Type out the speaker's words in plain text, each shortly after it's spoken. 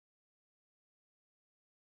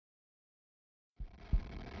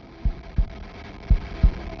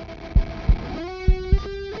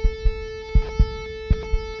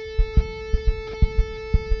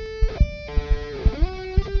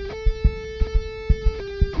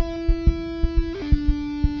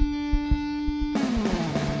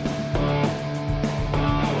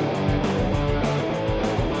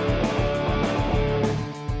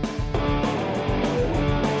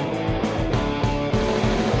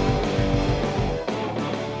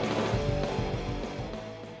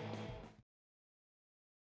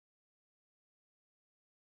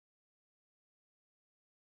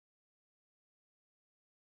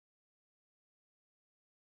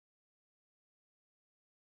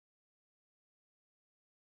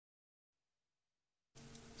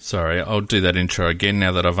Sorry, I'll do that intro again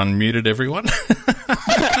now that I've unmuted everyone.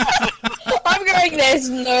 I'm going, there's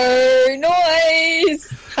no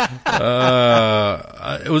noise.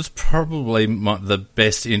 It was probably the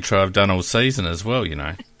best intro I've done all season as well, you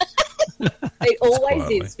know. It always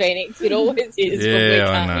is, Feenix. It always is when we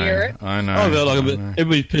can't hear it. I know. I felt like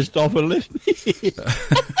everybody's pissed off and left me.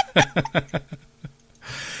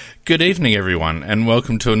 Good evening, everyone, and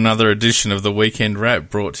welcome to another edition of the Weekend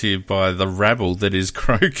Wrap, brought to you by the rabble that is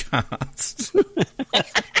CrowCast.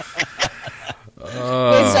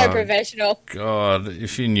 We're so professional. God,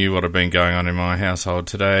 if you knew what had been going on in my household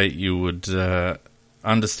today, you would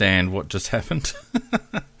understand what just happened.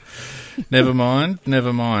 Never mind.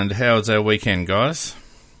 How was our weekend, guys?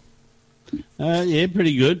 Yeah,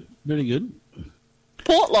 pretty good.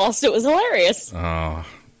 Port lost. It was hilarious. Oh,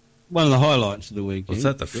 one of the highlights of the weekend. was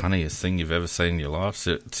that the funniest thing you've ever seen in your life?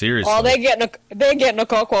 Seriously? Oh, they're getting a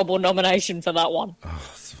Cockwobble nomination for that one. Oh,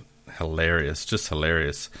 it's hilarious, just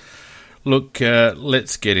hilarious. Look,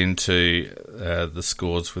 let's get into the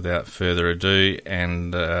scores without further ado,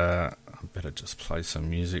 and I better just play some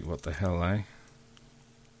music. What the hell, eh?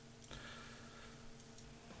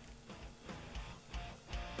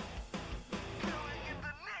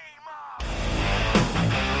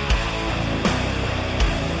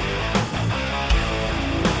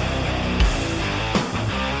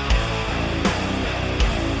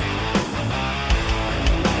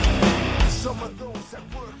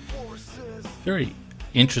 Very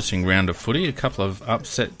interesting round of footy. A couple of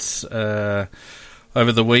upsets over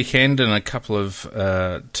the weekend, and a couple of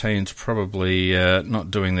teams probably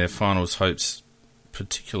not doing their finals hopes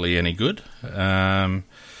particularly any good. But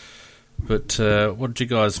what did you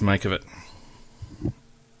guys make of it?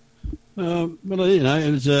 Well, you know,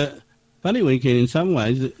 it was a funny weekend in some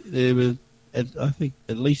ways. There were, I think,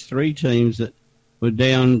 at least three teams that were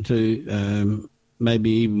down to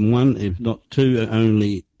maybe even one, if not two,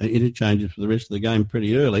 only interchanges for the rest of the game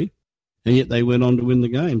pretty early, and yet they went on to win the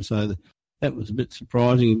game. So that was a bit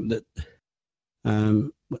surprising that,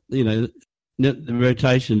 you know, the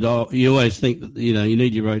rotations, you always think that, you know, you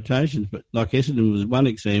need your rotations, but like Essendon was one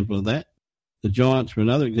example of that. The Giants were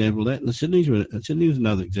another example of that, and Sydney was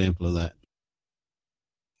another example of that.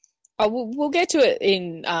 Oh, we'll get to it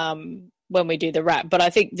in when we do the wrap, but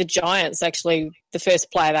I think the Giants actually, the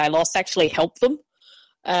first player they lost actually helped them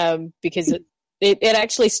because it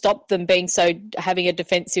actually stopped them having a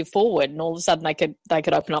defensive forward, and all of a sudden they could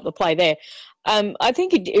open up the play there. I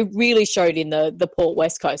think it really showed in the Port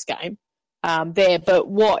West Coast game there, but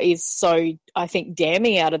what is so, I think,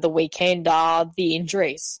 damning out of the weekend are the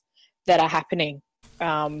injuries that are happening,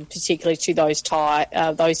 particularly to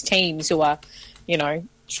those teams who are, you know,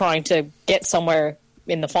 trying to get somewhere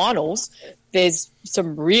in the finals. There's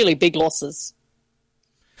some really big losses.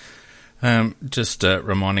 Just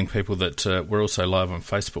reminding people that we're also live on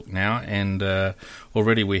Facebook now, and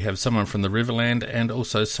already we have someone from the Riverland and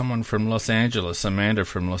also someone from Los Angeles, Amanda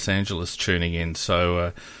from Los Angeles, tuning in.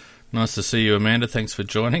 So nice to see you, Amanda. Thanks for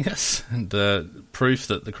joining us. And proof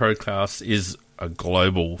that the CrowCast is a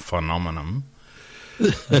global phenomenon.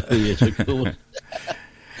 Yes, of course.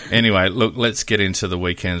 Anyway, look, let's get into the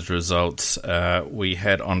weekend's results. We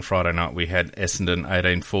had on Friday night, we had Essendon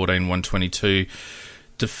 18-14, 122,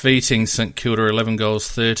 defeating St Kilda 11 goals,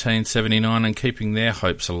 13-79, and keeping their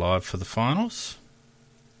hopes alive for the finals.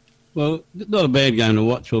 Well, not a bad game to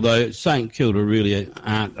watch, although St Kilda really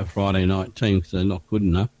aren't a Friday night team because they're not good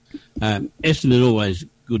enough. Essendon always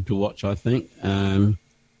good to watch, I think.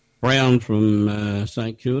 Brown from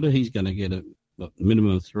St Kilda, he's going to get a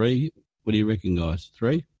minimum of 3. What do you reckon, guys?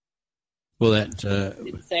 3? Well, that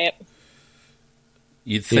Didn't say it.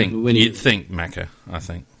 You'd think Macca, I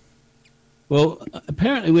think. Well,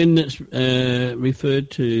 apparently when it's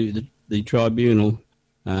referred to the tribunal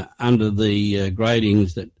under the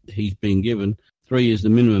gradings that he's been given, 3 is the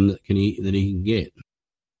minimum that he can get.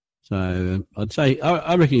 So I'd say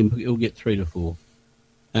I reckon he'll get 3 to 4,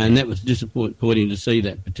 and that was disappointing to see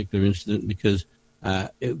that particular incident because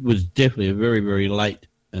it was definitely a very, very late,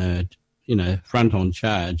 front on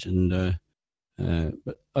charge. And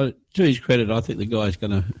but to his credit, I think the guy's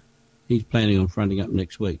he's planning on fronting up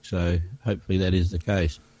next week. So hopefully that is the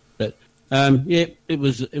case. But yeah, it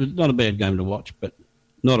was not a bad game to watch, but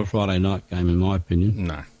not a Friday night game in my opinion.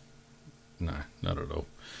 No, not at all.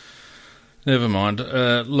 Never mind.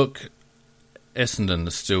 Look, Essendon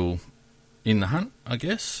is still in the hunt, I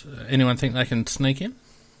guess. Anyone think they can sneak in?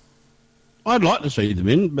 I'd like to see them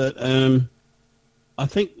in, but I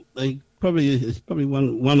think it's probably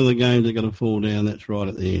one of the games they're going to fall down. That's right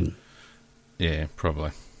at the end. Yeah,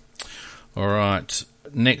 probably. All right.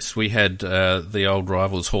 Next, we had the old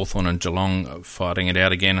rivals Hawthorn and Geelong fighting it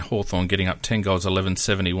out again. Hawthorn getting up 10 goals,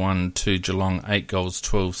 11.71 to Geelong, 8 goals,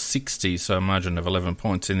 12.60, so a margin of 11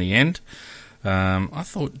 points in the end. I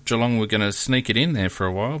thought Geelong were going to sneak it in there for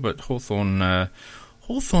a while, but Hawthorn are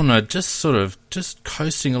just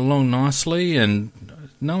coasting along nicely, and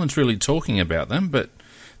no one's really talking about them, but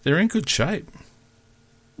they're in good shape.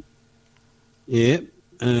 Yeah,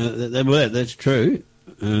 that's true.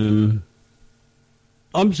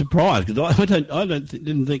 I'm surprised because I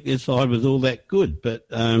didn't think their side was all that good, but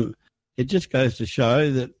it just goes to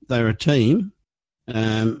show that they're a team,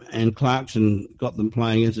 and Clarkson got them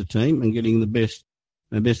playing as a team and getting the best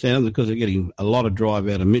out of them because they're getting a lot of drive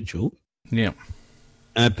out of Mitchell. Yeah.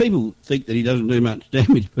 People think that he doesn't do much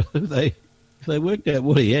damage, but if they worked out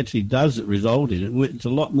what he actually does that result in it, it's a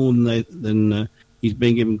lot more than he's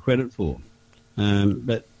been given credit for.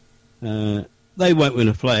 But they won't win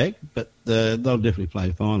a flag, but they'll definitely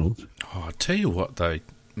play finals. Oh, I tell you what, though,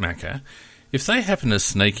 Macca, if they happen to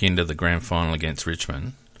sneak into the grand final against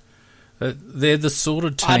Richmond, they're the sort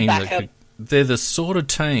of team they're the sort of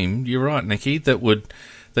team. You're right, Nikki, that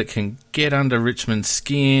can get under Richmond's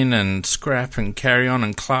skin and scrap and carry on.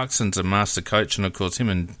 And Clarkson's a master coach, and of course him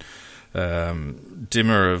and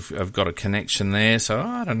Dimmer have got a connection there. So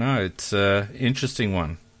I don't know. It's an interesting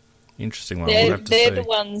one. They're the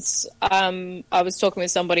ones. I was talking with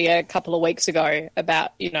somebody a couple of weeks ago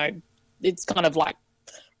about, it's kind of like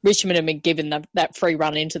Richmond have been given that free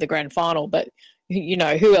run into the grand final, but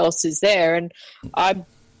who else is there? And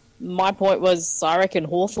my point was, I reckon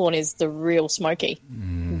Hawthorn is the real smoky.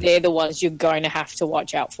 They're the ones you're going to have to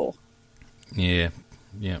watch out for. Yeah,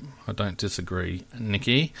 I don't disagree,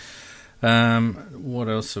 Nikki. What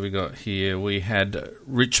else have we got here? We had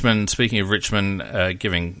Richmond, speaking of Richmond,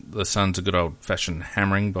 giving the Suns a good old-fashioned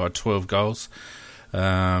hammering by 12 goals.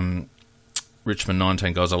 Richmond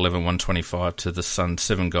 19 goals, 11-125 to the Suns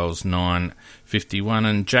 7 goals, 9-51,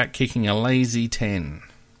 and Jack kicking a lazy 10.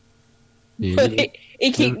 Yeah.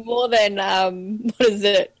 He kicked more than,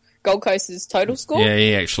 Gold Coast's total score? Yeah,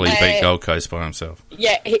 he actually beat Gold Coast by himself.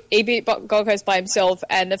 Yeah, he beat Gold Coast by himself,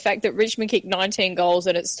 and the fact that Richmond kicked 19 goals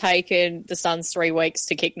and it's taken the Suns 3 weeks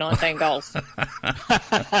to kick 19 goals.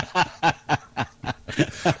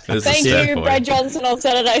 Thank you, Brad Johnson on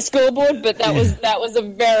Saturday Scoreboard, but that was a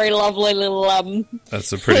very lovely little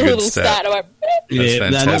that's a pretty good stat. That's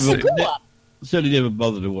fantastic. Certainly never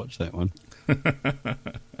bothered to watch that one.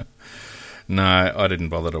 No, I didn't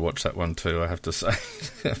bother to watch that one too, I have to say.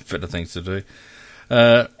 Better things to do.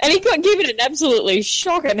 And he got given an absolutely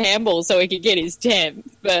shocking handball so he could get his 10.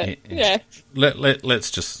 But, yeah.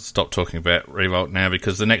 Let's just stop talking about Revolt now,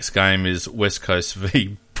 because the next game is West Coast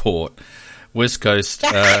v Port. West Coast,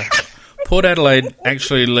 Port Adelaide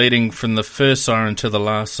actually leading from the first siren to the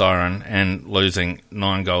last siren and losing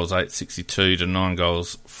 9 goals, 8.62 to 9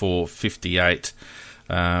 goals, 4.58.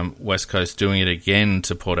 West Coast doing it again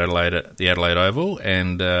to Port Adelaide at the Adelaide Oval,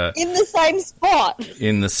 and in the same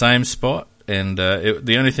spot. And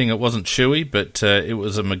the only thing, it wasn't Shuey, but it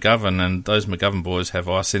was a McGovern, and those McGovern boys have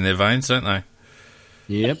ice in their veins, don't they?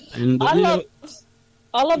 Yep. And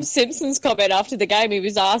I love Simpson's comment after the game. He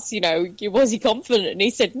was asked, was he confident? And he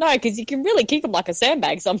said, no, because you can really kick him like a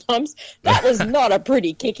sandbag sometimes. That was not a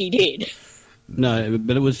pretty kick he did. No,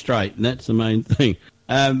 but it was straight, and that's the main thing.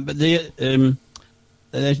 But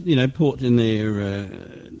Port, in their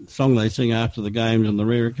song they sing after the games, on the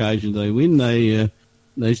rare occasions they win, they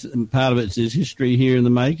part of it is history here in the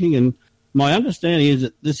making. And my understanding is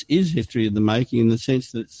that this is history in the making, in the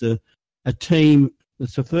sense that it's a team.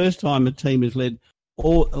 It's the first time a team has led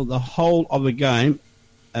the whole of a game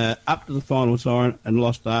up to the final siren and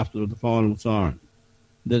lost after the final siren.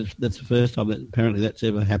 That's the first time that apparently that's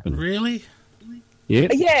ever happened. Really?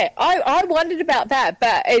 Yeah, I wondered about that,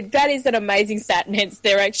 but that is an amazing stat, and hence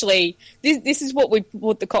they're actually... This is what we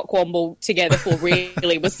put the Cockwomble together for,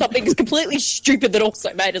 really, was something completely stupid that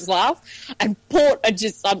also made us laugh, and Port are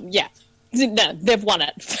just... No, they've won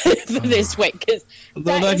it for this week, because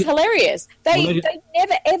that is hilarious. They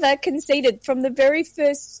never, ever conceded from the very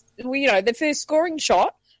first... the first scoring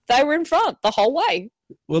shot, they were in front the whole way.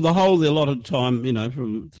 Well, the allotted time,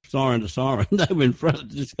 from siren to siren, they were in front,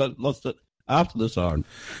 just got lost it after the siren.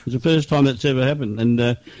 It's the first time that's ever happened, and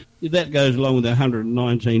that goes along with a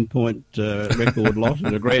 119-point record loss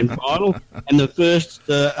in the grand final, and the first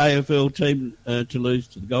AFL team to lose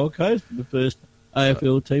to the Gold Coast, the first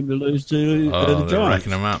AFL team to lose to the Giants.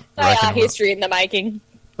 Racking them up. They are history in the making.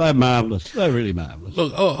 They're marvellous. They're really marvellous.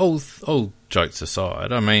 Look, all jokes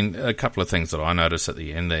aside, I mean, a couple of things that I noticed at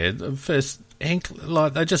the end there. First, they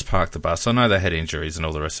just parked the bus. I know they had injuries and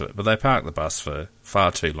all the rest of it, but they parked the bus for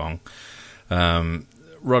far too long.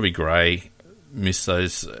 Robbie Gray missed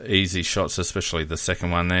those easy shots, especially the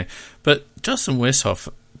second one there. But Justin Westhoff,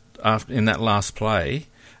 in that last play,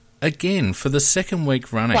 again, for the second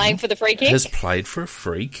week running, playing for the free kick, has played for a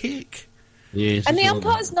free kick. Yes, and the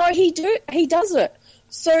umpires know he does it.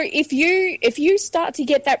 So if you start to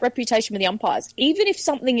get that reputation with the umpires, even if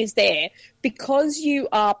something is there, because you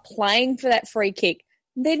are playing for that free kick,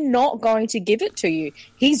 they're not going to give it to you.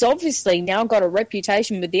 He's obviously now got a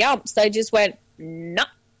reputation with the umps. They just went, nah.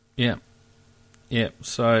 Yeah.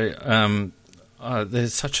 So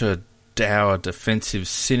there's such a dour, defensive,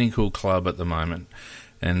 cynical club at the moment.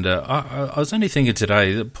 And I was only thinking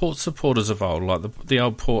today that Port supporters of old, like the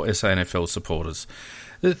old Port SANFL supporters,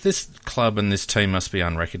 this club and this team must be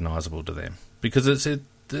unrecognisable to them, because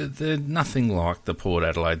they're nothing like the Port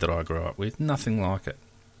Adelaide that I grew up with. Nothing like it.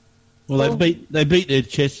 Well, they beat their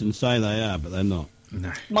chests and say they are, but they're not.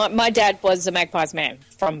 No. My dad was a Magpies man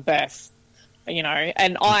from birth,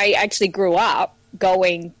 and I actually grew up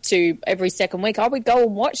going to every second week. I would go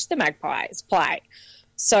and watch the Magpies play.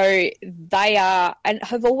 So they are and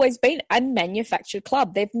have always been a manufactured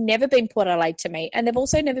club. They've never been Port Adelaide to me, and they've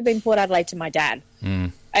also never been Port Adelaide to my dad.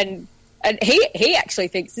 Mm. And he actually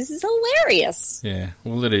thinks this is hilarious. Yeah,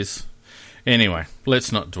 well, it is. Anyway,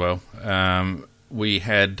 let's not dwell. We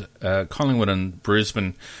had Collingwood and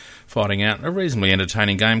Brisbane fighting out a reasonably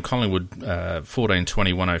entertaining game. Collingwood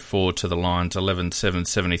 14-20-104 to the Lions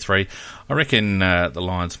 11-7-73. I reckon the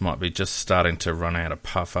Lions might be just starting to run out of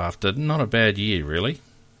puff after not a bad year, really.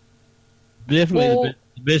 Definitely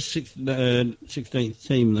the best 16th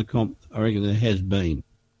team in the comp, I reckon there has been.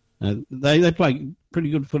 They play pretty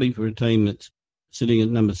good footy for a team that's sitting at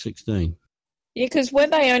number 16. Yeah, because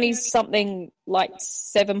weren't they only something like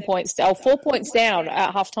 7 points down, 4 points down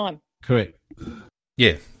at half time? Correct.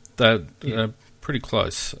 Yeah, they're pretty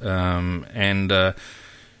close.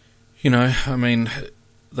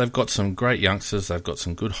 They've got some great youngsters. They've got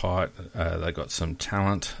some good height. They've got some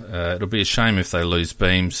talent. It'll be a shame if they lose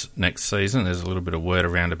Beams next season. There's a little bit of word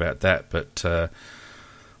around about that, but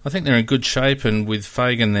I think they're in good shape, and with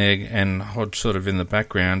Fagan there and Hodge sort of in the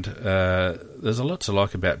background, there's a lot to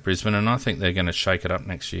like about Brisbane, and I think they're going to shake it up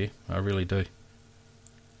next year. I really do.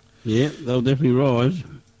 Yeah, they'll definitely rise.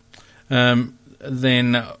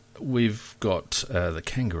 Then we've got the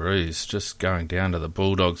Kangaroos just going down to the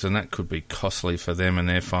Bulldogs, and that could be costly for them and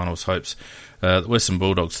their finals hopes. The Western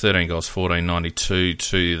Bulldogs 13 goals 14.92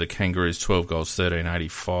 to the Kangaroos 12 goals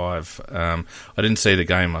 13.85. I didn't see the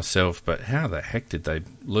game myself, but how the heck did they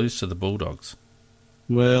lose to the Bulldogs?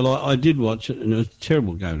 Well, I did watch it, and it was a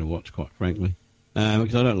terrible game to watch, quite frankly,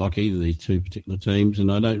 because I don't like either of these two particular teams,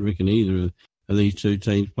 and I don't reckon either of these two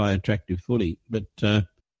teams play attractive footy. But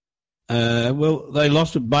they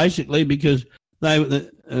lost it basically because I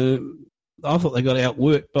thought they got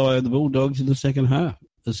outworked by the Bulldogs in the second half.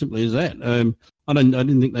 As simply as that. I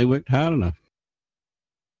didn't think they worked hard enough.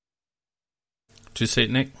 Did you see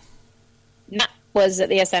it, Nick? Nah, was at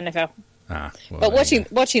the SNFL. Well, but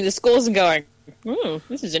watching the scores and going,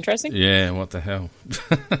 this is interesting. Yeah, what the hell?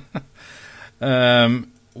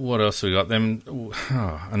 What else we got?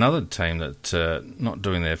 Another team that not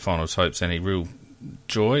doing their finals hopes any real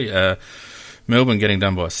joy. Melbourne getting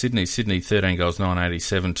done by Sydney. Sydney 13 goals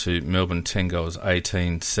 9.87 to Melbourne 10 goals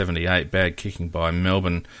 18.78. Bad kicking by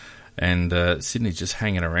Melbourne, and Sydney just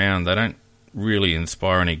hanging around. They don't really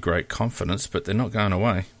inspire any great confidence, but they're not going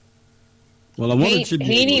away. Well, I wanted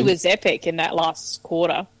Heaney was epic in that last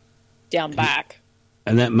quarter, down back.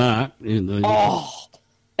 And that mark.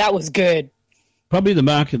 That was good. Probably the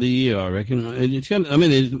mark of the year, I reckon. There's going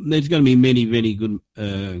to be many, very good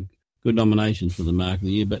nominations for the mark of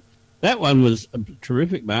the year, but that one was a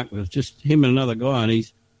terrific mark. It was just him and another guy, and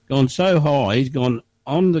he's gone so high, he's gone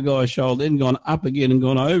on the guy's shoulder, then gone up again and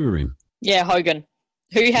gone over him. Yeah, Hogan,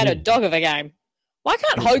 who had a dog of a game. Why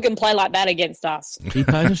can't Hogan play like that against us? He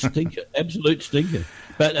plays a stinker, absolute stinker.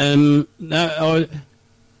 But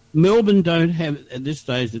Melbourne don't have, at this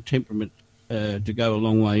stage, the temperament to go a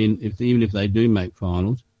long way in, even if they do make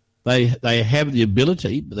finals. They have the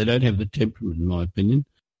ability, but they don't have the temperament, in my opinion.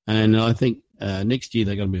 And I think next year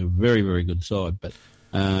they're going to be a very, very good side. But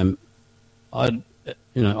I was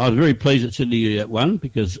very pleased that Sydney won,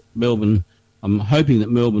 because Melbourne. I'm hoping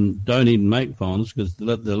that Melbourne don't even make finals, because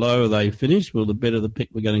the lower they finish, well, the better the pick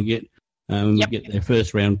we're going to get when we get their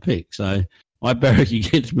first round pick. So I barrack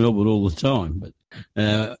against Melbourne all the time, but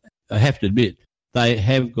I have to admit they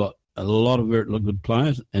have got a lot of very good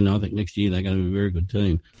players, and I think next year they're going to be a very good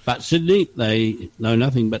team. But Sydney, they know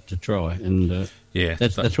nothing but to try, and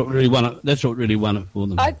that's what really won it. That's what really won it for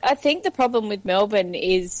them. I think the problem with Melbourne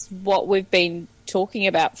is what we've been talking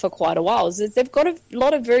about for quite a while, is that they've got a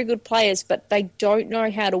lot of very good players, but they don't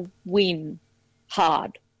know how to win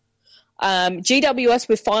hard. GWS,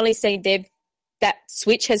 we've finally seen that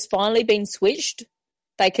switch has finally been switched.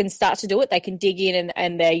 They can start to do it. They can dig in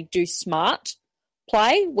and they do smart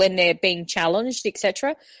play when they're being challenged,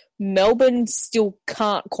 etc. Melbourne still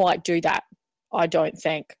can't quite do that, I don't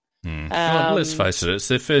think. Well, let's face it, it's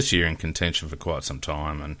their first year in contention for quite some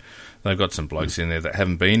time, and they've got some blokes in there that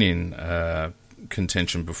haven't been in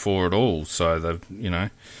contention before at all. So they'll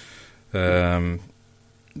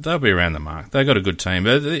be around the mark. They've got a good team.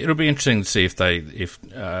 It'll be interesting to see if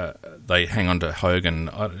they hang on to Hogan.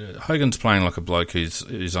 Hogan's playing like a bloke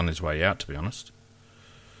who's on his way out, to be honest.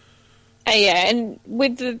 Yeah, and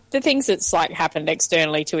with the things that's like happened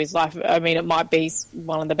externally to his life, I mean, it might be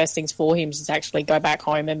one of the best things for him is to actually go back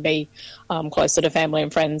home and be closer to family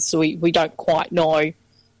and friends. So we don't quite know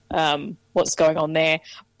what's going on there.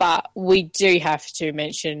 But we do have to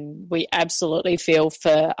mention we absolutely feel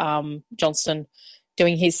for Johnston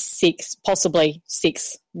doing his possibly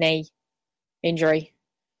sixth knee injury,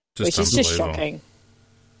 which is just shocking.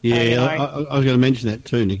 Yeah, I was going to mention that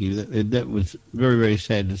too, Nikki. That was very, very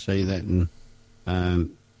sad to see that. And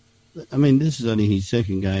I mean, this is only his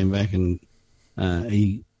second game back, and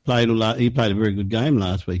he played a very good game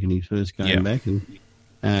last week in his first game back, and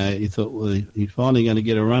you thought, well, he's finally going to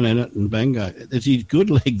get a run at it, and bango, it's his good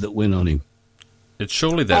leg that went on him. It's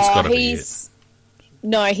surely that's got to be it.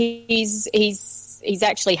 No, he's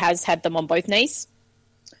actually has had them on both knees.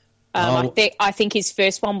 I think his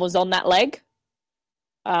first one was on that leg.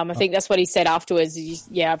 I think that's what he said afterwards.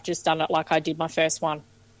 I've just done it like I did my first one.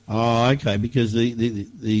 Oh, okay, because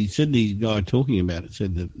the Sydney guy talking about it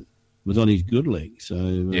said that it was on his good leg. So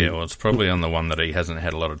yeah, well, it's probably on the one that he hasn't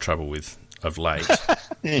had a lot of trouble with of late. Poor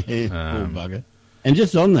bugger. And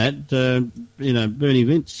just on that, Bernie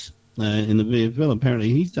Vince in the VFL, apparently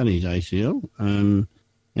he's done his ACL, and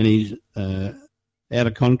he's out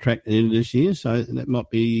of contract at the end of this year, so that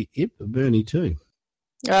might be it for Bernie too.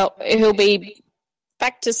 Well, he'll be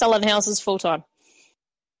back to selling houses full time.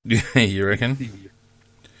 Yeah, you reckon?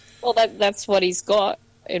 Well, that's what he's got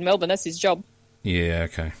in Melbourne. That's his job. Yeah,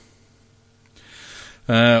 okay.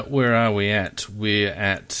 Where are we at? We're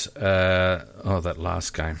at that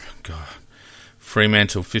last game. God,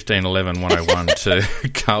 Fremantle 15-11, 101 to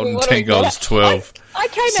Carlton 10 goals 12. I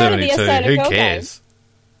came out of the SANFL Who cares?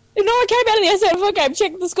 Game. No, I came out of the SANFL game,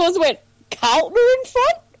 checked the scores, and went Carlton are in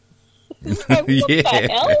front. What the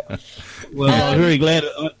hell? Well, I'm very glad.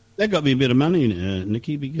 That got me a bit of money,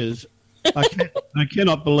 Nikki, because I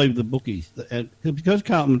cannot believe the bookies. Because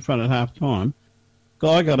Carlton in front at half time,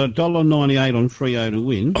 I got $1.98 on Freo to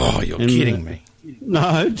win. Oh, you're kidding me. No,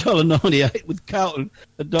 $1.98 with Carlton,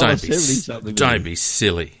 $1.70 something. Don't be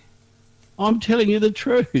silly. I'm telling you the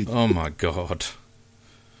truth. Oh, my God.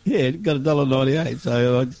 Yeah, got $1.98,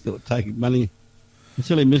 so I just thought taking money.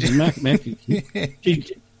 Silly Mrs.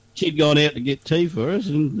 Macca. She'd gone out to get tea for us,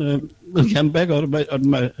 and when we come back, I'd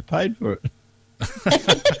have paid for it.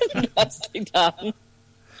 Nicely done.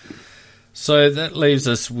 So that leaves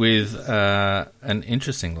us with an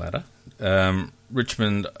interesting ladder.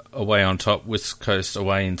 Richmond away on top, West Coast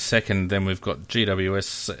away in second. Then we've got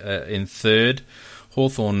GWS in third.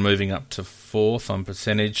 Hawthorn moving up to fourth on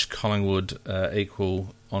percentage. Collingwood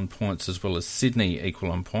equal on points, as well as Sydney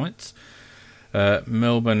equal on points.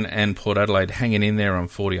 Melbourne and Port Adelaide hanging in there on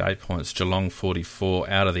 48 points. Geelong 44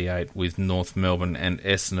 out of the 8, with North Melbourne and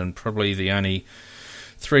Essendon probably the only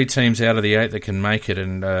 3 teams out of the 8 that can make it.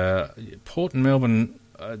 And Port and Melbourne,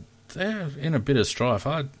 they're in a bit of strife.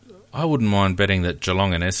 I wouldn't mind betting that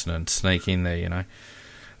Geelong and Essendon sneak in there, you know.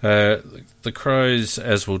 The Crows,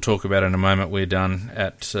 as we'll talk about in a moment, we're done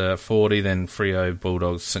at 40, then Freo,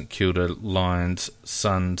 Bulldogs, St Kilda, Lions,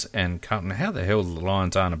 Suns and Carlton. How the hell the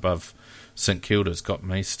Lions aren't above St Kilda's got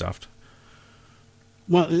me stuffed.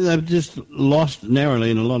 Well, they've just lost narrowly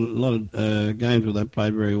in a lot of games where they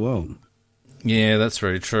played very well. Yeah, that's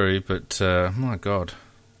very true, but my God.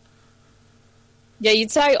 Yeah, you'd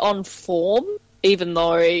say on form, even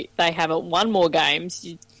though they haven't won more games,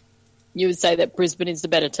 you would say that Brisbane is the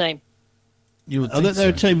better team. You would think they're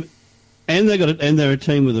a team, and they're a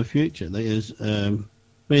team with a future. As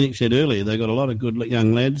Feenix said earlier, they've got a lot of good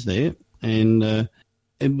young lads there, and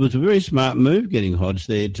it was a very smart move getting Hodge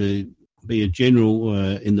there to be a general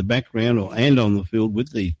in the background and on the field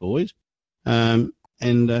with these boys, and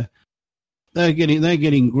they're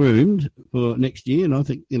getting groomed for next year. And I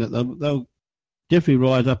think they'll definitely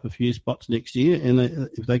rise up a few spots next year. And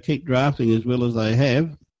if they keep drafting as well as they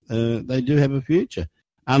have, they do have a future.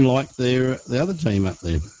 Unlike the other team up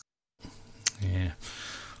there. Yeah.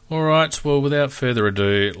 All right, well, without further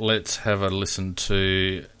ado, let's have a listen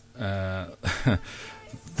to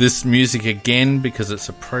this music again because it's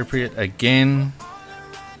appropriate again.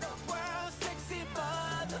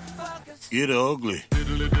 Get ugly.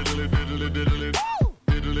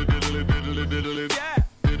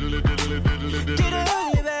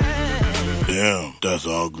 Damn, that's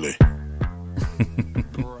ugly.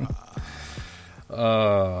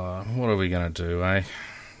 What are we going to do, eh?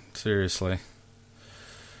 Seriously.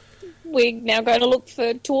 We're now going to look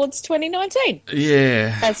towards 2019.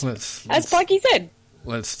 Yeah. As Pikey said.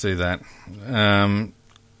 Let's do that.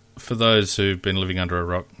 For those who've been living under a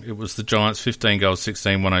rock, it was the Giants 15 goals,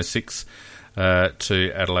 16, 106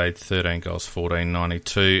 to Adelaide 13 goals, 14,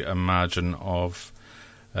 92. A margin of,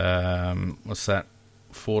 14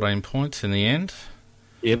 points in the end?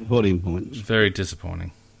 Yeah, 14 points. Very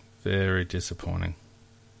disappointing. Very disappointing.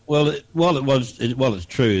 Well, it's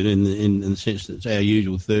true in the sense that it's our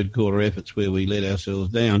usual third quarter efforts where we let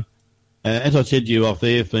ourselves down. As I said to you off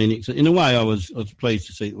air, Phoenix, in a way I was pleased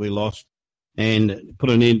to see that we lost and put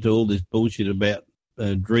an end to all this bullshit about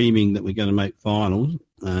dreaming that we're going to make finals.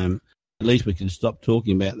 At least we can stop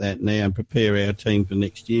talking about that now and prepare our team for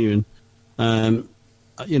next year. And,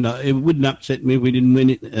 it wouldn't upset me if we didn't win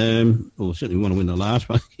it. Certainly want to win the last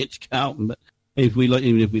one against Carlton, but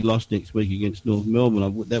even if we lost next week against North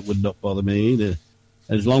Melbourne, that would not bother me either,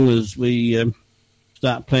 as long as we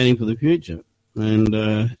start planning for the future. And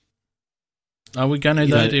are we going to,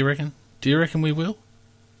 though, do you reckon? Do you reckon we will?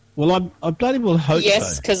 Well, I bloody well hope so.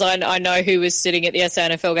 Yes, because I know who was sitting at the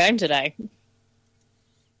SANFL game today.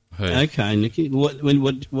 Who? Okay, Nikki.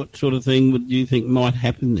 What sort of thing would you think might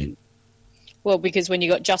happen then? Well, because when you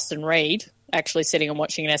got Justin Reid actually sitting and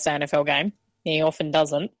watching an SANFL game, he often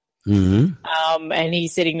doesn't. Mm-hmm. And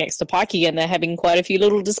he's sitting next to Pikey and they're having quite a few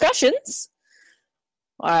little discussions.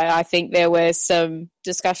 I think there were some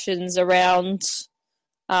discussions around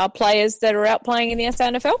players that are out playing in the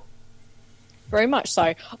SANFL. Very much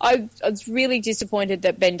so. I was really disappointed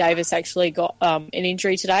that Ben Davis actually got an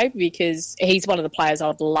injury today because he's one of the players I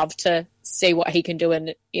would love to see what he can do in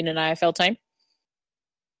an AFL team.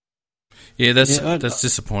 Yeah, that's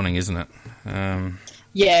disappointing, isn't it?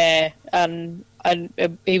 Yeah, and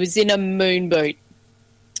he was in a moon boot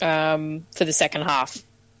for the second half.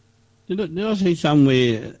 Did I see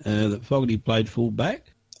somewhere that Fogarty played full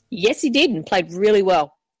back? Yes, he did, and played really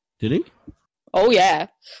well. Did he? Oh, yeah.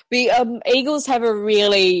 The Eagles have a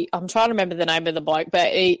really, I'm trying to remember the name of the bloke, but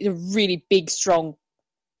a really big, strong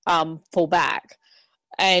full back.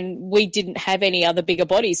 And we didn't have any other bigger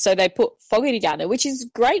bodies, so they put Fogarty down there, which is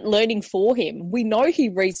great learning for him. We know he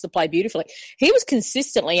reads the play beautifully. He was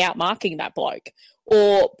consistently outmarking that bloke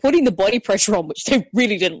or putting the body pressure on, which they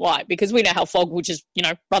really didn't like because we know how Fog would just,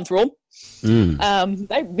 run through them.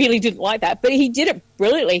 They really didn't like that, but he did it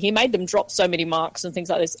brilliantly. He made them drop so many marks and things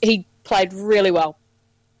like this. He played really well.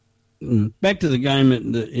 Back to the game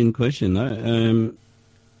in question, though.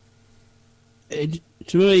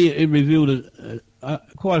 To me, it revealed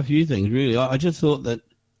quite a few things, really. I just thought that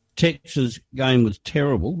Texas' game was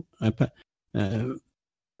terrible. If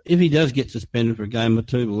he does get suspended for a game or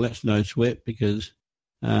two, well, that's no sweat because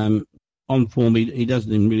on form he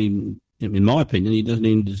doesn't even really, in my opinion, he doesn't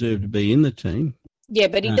even deserve to be in the team. Yeah,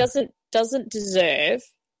 but he doesn't deserve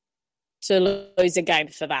to lose a game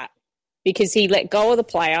for that because he let go of the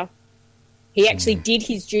player. He actually did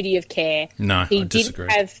his duty of care. No, I disagree.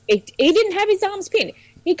 He didn't have his arms pinned.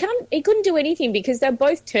 He couldn't do anything because they're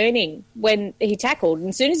both turning when he tackled. And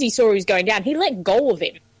as soon as he saw he was going down, he let go of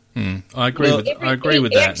him. I agree with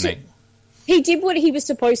that, Nick. He did what he was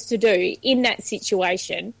supposed to do in that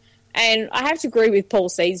situation. And I have to agree with Paul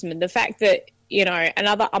Seesman. The fact that,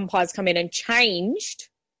 another umpire's come in and changed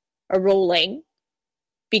a ruling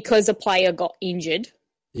because a player got injured.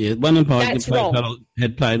 Yeah, one umpire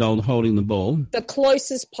had played on holding the ball. The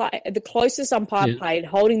closest umpire played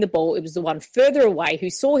holding the ball. It was the one further away who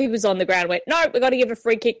saw he was on the ground and went, no, we've got to give a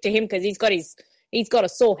free kick to him because he's got a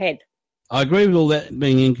sore head. I agree with all that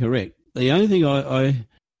being incorrect. The only thing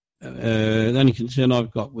the only concern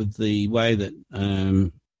I've got with the way that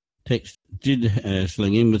Tex did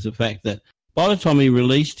sling in was the fact that by the time he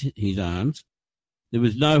released his arms, there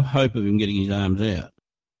was no hope of him getting his arms out.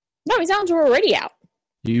 No, his arms were already out.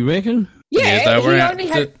 Do you reckon? Yeah, they were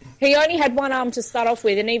he only had one arm to start off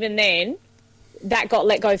with, and even then, that got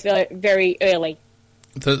let go very early.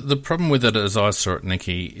 The problem with it, as I saw it,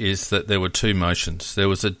 Nikki, is that there were two motions. There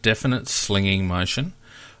was a definite slinging motion.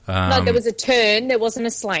 No, there was a turn. There wasn't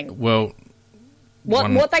a sling. Well,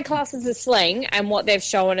 what they class as a sling and what they've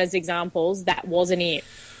shown as examples, that wasn't it.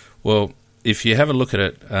 Well, if you have a look at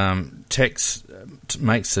it, Tex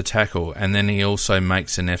makes the tackle, and then he also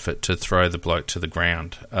makes an effort to throw the bloke to the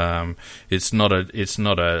ground. It's not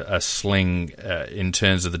a sling in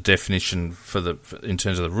terms of the definition in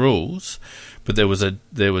terms of the rules, but there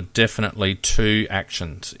were definitely two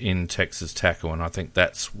actions in Tex's tackle, and I think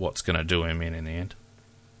that's what's going to do him in the end.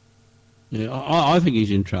 Yeah, I think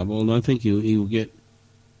he's in trouble, and I think he'll get.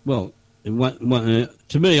 Well,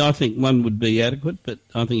 to me, I think one would be adequate, but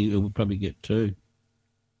I think he'll probably get two.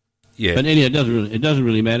 Yeah, but anyway, it doesn't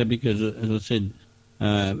really matter because, as I said,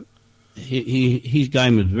 his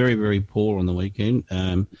game was very, very poor on the weekend.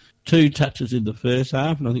 2 touches in the first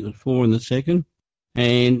half, and I think it was 4 in the second.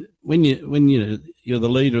 And when you're the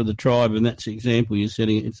leader of the tribe, and that's the example you're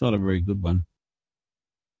setting, it's not a very good one.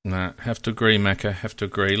 No, have to agree, Macca. Have to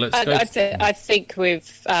agree. I think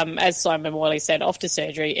we've, as Simon Morley said, after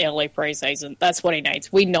surgery, early pre-season. That's what he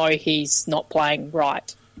needs. We know he's not playing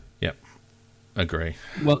right. Yep, agree.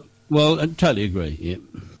 Well, I totally agree. Yep.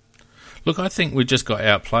 Look, I think we just got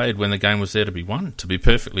outplayed when the game was there to be won. To be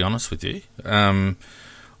perfectly honest with you,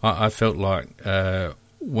 I felt like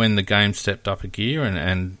when the game stepped up a gear,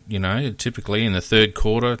 and typically in the third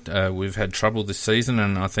quarter, we've had trouble this season,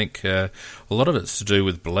 and I think a lot of it's to do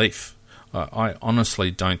with belief. I honestly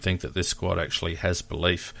don't think that this squad actually has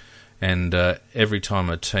belief, and every time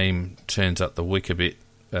a team turns up the wick a bit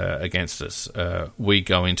against us, we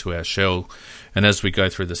go into our shell, and as we go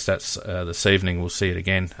through the stats this evening, we'll see it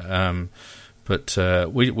again. But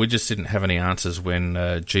we just didn't have any answers when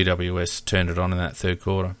GWS turned it on in that third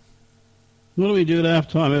quarter. What do we do at half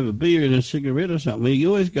time? Have a beer and a cigarette or something? We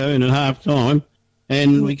always go in at half time,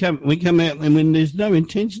 and we come out, and when there's no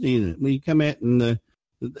intensity in it, we come out and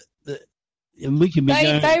and we can be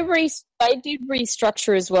they did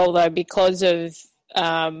restructure as well though because of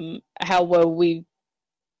how well we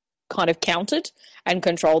kind of countered and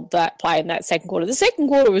controlled that play in that second quarter. The second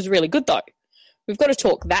quarter was really good though. We've got to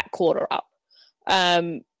talk that quarter up,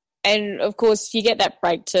 and of course you get that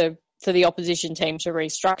break for the opposition team to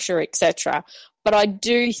restructure, etc. But I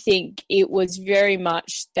do think it was very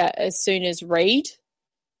much that as soon as Reid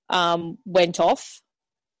went off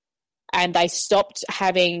and they stopped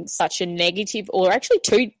having such a negative, or actually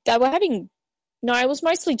two, they were having, no, it was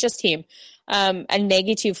mostly just him, a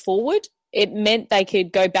negative forward, it meant they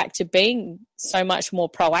could go back to being so much more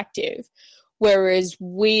proactive, whereas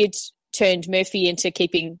we'd turned Murphy into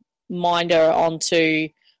keeping Minder onto,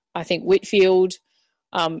 I think, Whitfield.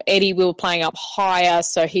 Eddie, we were playing up higher,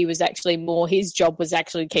 so he was actually more, his job was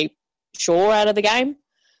actually to keep Shaw out of the game.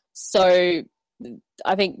 So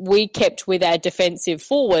I think we kept with our defensive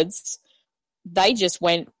forwards. They just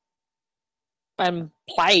went and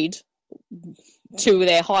played to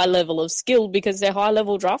their high level of skill because they're high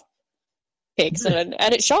level draft picks, and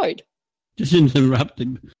it showed. Just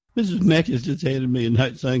interrupting. Mrs. Mack has just handed me a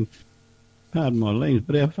note saying, pardon my language,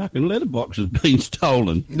 but our fucking letterbox has been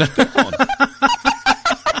stolen. Who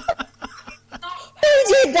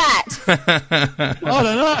did that? I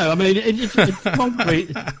don't know. I mean, it's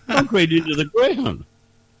concrete into the ground.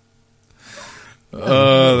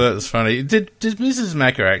 Oh, that's funny. Did Mrs.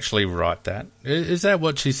 Macca actually write that? Is that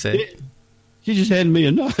what she said? Yeah. She just handed me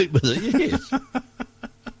a note with it, yes.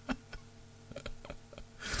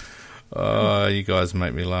 Oh, you guys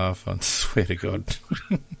make me laugh. I swear to God.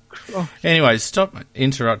 Anyway, stop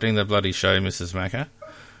interrupting the bloody show, Mrs. Macca.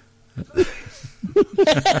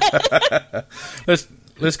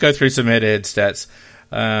 Let's go through some head-to-head stats.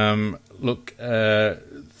 Look,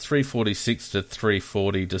 346 to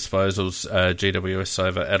 340 disposals, GWS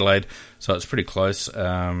over Adelaide, so it's pretty close.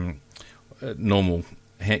 Normal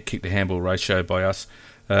kick to handball ratio by us.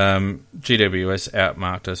 GWS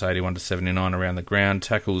outmarked us 81 to 79 around the ground.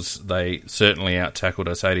 Tackles, they certainly out-tackled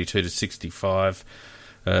us 82 to 65.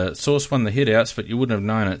 Source won the hit-outs, but you wouldn't have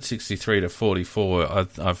known it, 63 to 44.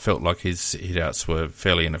 I felt like his hit-outs were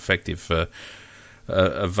fairly ineffective for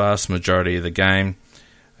a vast majority of the game.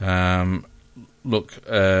 Look,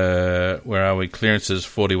 where are we? Clearances,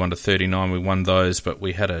 41 to 39. We won those, but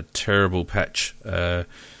we had a terrible patch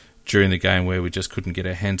during the game where we just couldn't get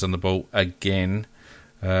our hands on the ball again.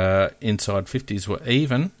 Inside 50s were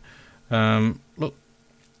even. Look,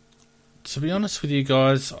 to be honest with you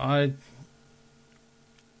guys,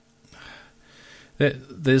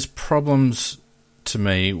 there's problems to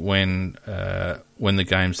me when the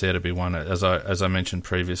game's there to be won. As I mentioned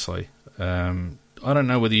previously, I don't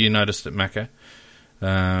know whether you noticed it, Macca,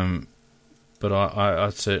 but I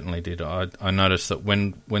certainly did. I noticed that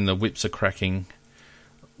when the whips are cracking,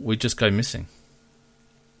 we just go missing.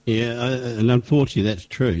 Yeah, and unfortunately that's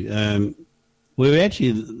true. We're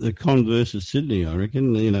actually the converse of Sydney, I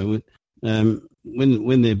reckon. You know,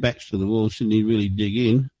 when their backs to the wall, Sydney really dig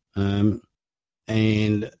in.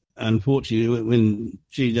 And unfortunately, when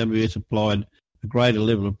GWS applied a greater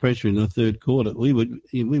level of pressure in the third quarter, we were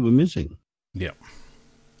missing. Yeah.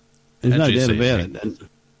 There's no doubt about it. And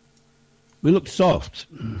we looked soft.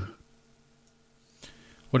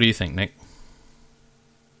 What do you think, Nick?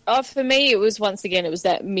 For me, it was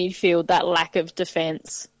that midfield, that lack of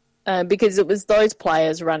defence, because it was those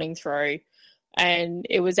players running through, and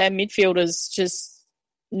it was our midfielders just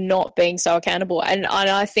not being so accountable. And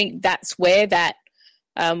I think that's where that,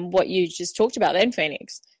 what you just talked about then,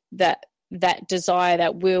 Feenix, that desire,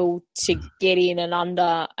 that will to get in and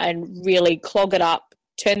under and really clog it up,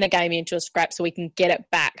 turn the game into a scrap so we can get it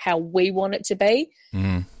back how we want it to be.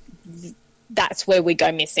 That's where we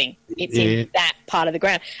go missing. It's in that part of the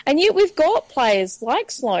ground. And yet we've got players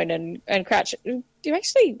like Sloan and Crouch. I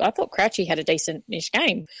thought Crouchy had a decent-ish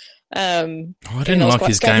game. I didn't like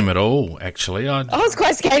his game at all, actually. I was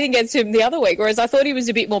quite scathing against him the other week, whereas I thought he was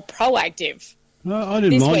a bit more proactive. No, I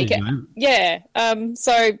didn't mind his game. Yeah.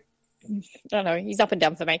 So, I don't know. He's up and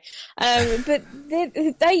down for me. But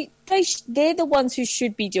they're the ones who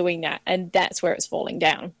should be doing that, and that's where it's falling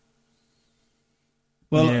down.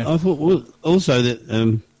 Well, yeah. I thought also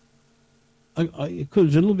that I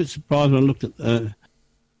was a little bit surprised when I looked at.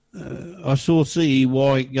 I saw CEY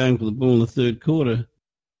going for the ball in the third quarter,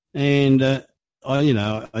 and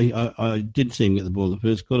I did see him get the ball in the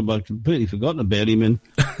first quarter, but I'd completely forgotten about him.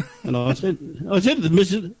 And I said to the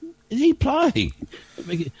missus, "Is he playing?"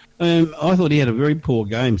 I thought he had a very poor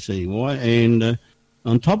game, CEY, and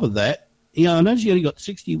on top of that, I noticed he only got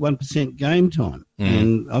 61% game time,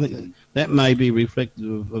 and I think that may be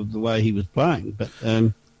reflective of the way he was playing. But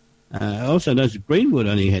I also noticed Greenwood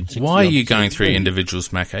only had 60%. Why are you going through individuals,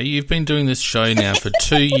 Macca? You've been doing this show now for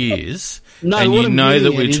 2 years, and you know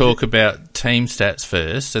that we talk about team stats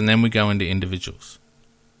first, and then we go into individuals.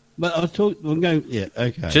 But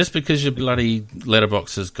okay. Just because your bloody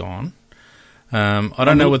letterbox is gone, I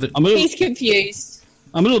don't know whether... He's confused.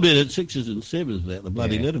 I'm a little bit at 6s and 7s about the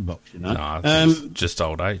bloody letterbox, No, it's just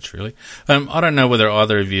old age, really. I don't know whether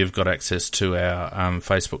either of you have got access to our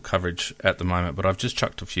Facebook coverage at the moment, but I've just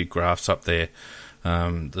chucked a few graphs up there.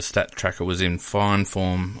 The stat tracker was in fine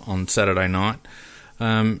form on Saturday night.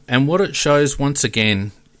 And what it shows, once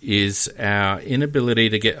again, is our inability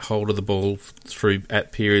to get hold of the ball through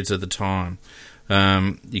at periods of the time.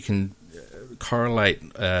 You can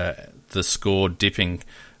correlate the score dipping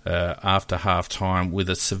after half-time with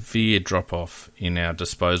a severe drop-off in our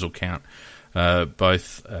disposal count,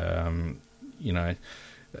 both by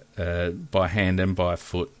hand and by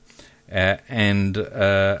foot. And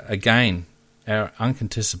again, our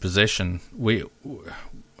uncontested possession,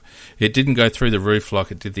 it didn't go through the roof like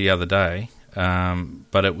it did the other day,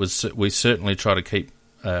 but we certainly try to keep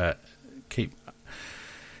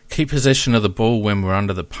possession of the ball when we're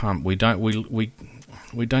under the pump. We don't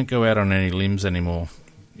go out on any limbs anymore,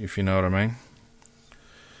 if you know what I mean.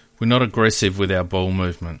 We're not aggressive with our ball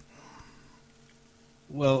movement.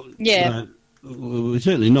 Well, yeah, we're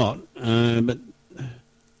certainly not. But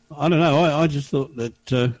I don't know. I just thought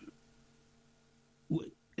that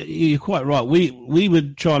you're quite right. We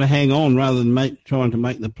would try to hang on rather than trying to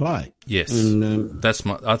make the play. Yes, and,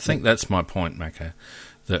 I think that's my point, Macca.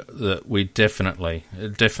 That we definitely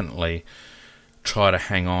try to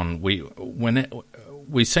hang on.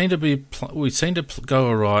 We seem to go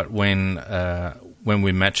all right when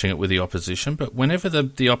we're matching it with the opposition, but whenever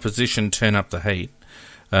the opposition turn up the heat,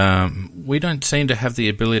 we don't seem to have the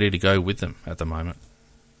ability to go with them at the moment.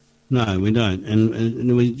 No, we don't,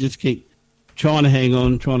 and we just keep trying to hang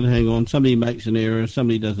on. Somebody makes an error,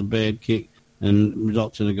 somebody does a bad kick, and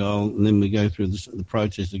results in a goal, and then we go through the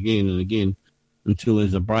process again and again until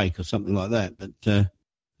there's a break or something like that. But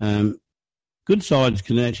good sides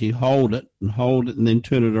can actually hold it, and then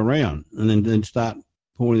turn it around, and then start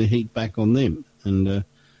pouring the heat back on them. And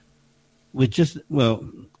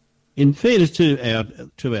in fairness to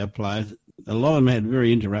our players, a lot of them had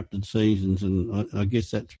very interrupted seasons, and I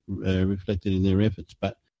guess that's reflected in their efforts.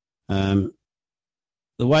 But the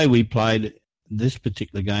way we played this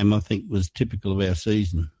particular game, I think, was typical of our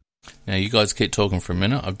season. Now, you guys keep talking for a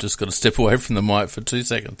minute. I've just got to step away from the mic for 2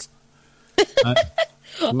 seconds.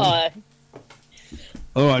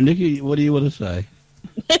 All right, Nikki, what do you want to say?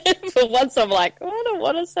 For once, I'm like, I don't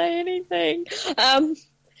want to say anything. Can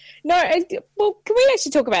we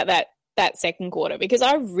actually talk about that second quarter? Because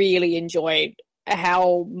I really enjoyed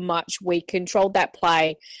how much we controlled that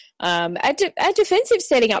play. Our defensive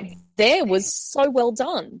setting up there was so well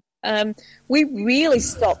done. We really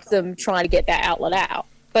stopped them trying to get that outlet out.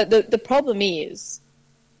 But the problem is,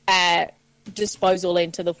 disposal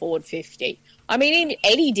into the forward 50. I mean,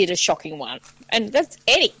 Eddie did a shocking one, and that's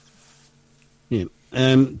Eddie. Yeah.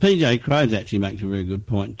 PJ Crows actually makes a very good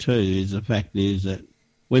point too. Is the fact is that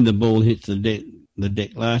when the ball hits the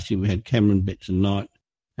deck last year, we had Cameron Betts and Knight,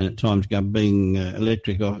 and at times being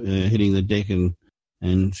electric, hitting the deck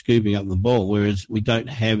and scooping up the ball. Whereas we don't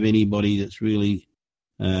have anybody that's really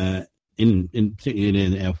particularly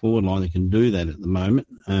in our forward line that can do that at the moment.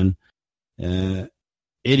 And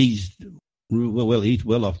Eddie's he's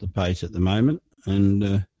well off the pace at the moment,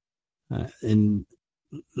 and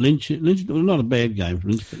Lynch, not a bad game for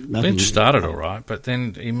Lynch. Lynch started all right, but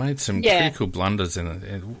then he made some critical blunders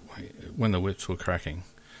when the whips were cracking.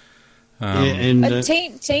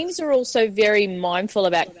 Teams are also very mindful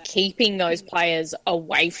about keeping those players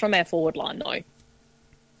away from our forward line, though.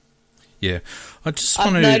 Yeah, I've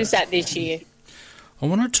noticed that this year. I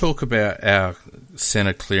want to talk about our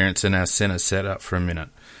centre clearance and our centre setup for a minute.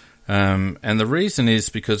 And the reason is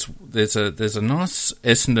because there's a nice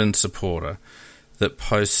Essendon supporter that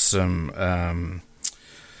posts some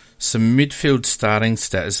midfield starting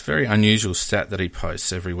stat. It's a very unusual stat that he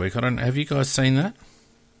posts every week. Have you guys seen that?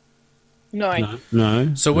 No.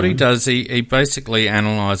 So what he does, he basically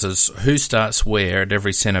analyses who starts where at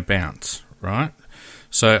every centre bounce, right?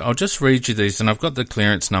 So I'll just read you these, and I've got the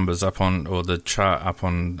clearance numbers up on, or the chart up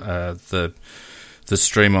on the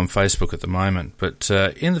stream on Facebook at the moment. But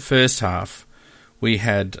in the first half, we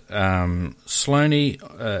had Sloaney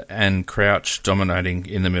and Crouch dominating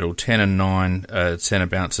in the middle, 10 and 9 centre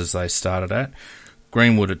bounces they started at.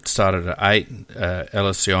 Greenwood had started at 8,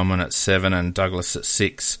 Ellis Yeoman at 7, and Douglas at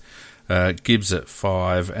 6. Gibbs at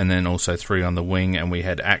 5, and then also 3 on the wing, and we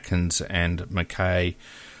had Atkins and McKay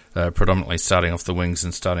predominantly starting off the wings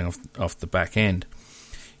and starting off the back end.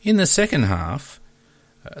 In the second half,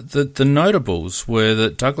 the notables were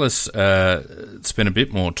that Douglas spent a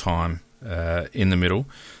bit more time in the middle,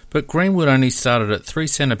 but Greenwood only started at 3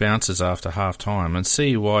 centre bounces after half-time, and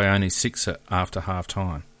CUI only 6 after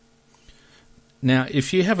half-time. Now,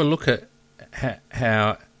 if you have a look at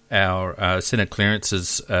how our centre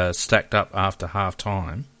clearances stacked up after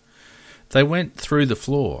half-time, they went through the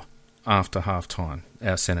floor after half-time,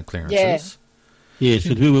 our centre clearances. Yeah,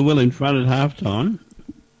 because we were well in front at half-time,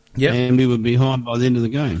 and we were behind by the end of the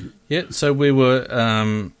game. Yeah, so we were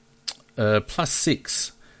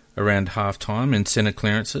 +6 around half-time in centre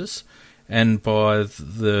clearances, and by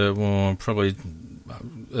probably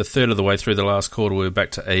a third of the way through the last quarter, we were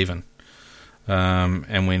back to even,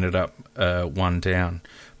 and we ended up 1 down.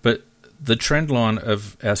 But the trend line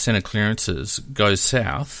of our centre clearances goes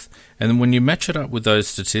south, and then when you match it up with those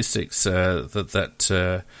statistics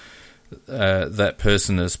that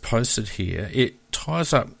person has posted here, it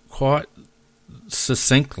ties up quite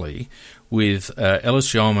succinctly with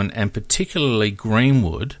Ellis Yeoman and particularly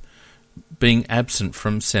Greenwood being absent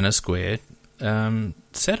from centre square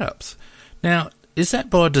setups. Now, is that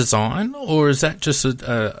by design, or is that just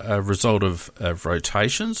a result of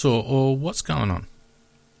rotations, or what's going on?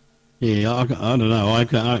 Yeah, I don't know. I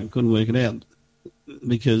couldn't work it out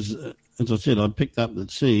because, as I said, I picked up that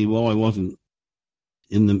CUI wasn't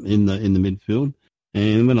in the midfield,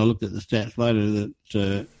 and when I looked at the stats later,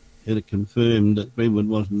 that it confirmed that Greenwood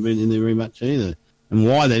wasn't really in there very much either. And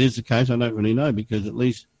why that is the case, I don't really know, because at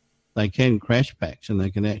least they can crash packs and they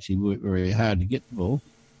can actually work very hard to get the ball.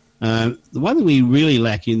 The one thing we really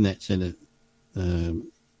lack in that centre square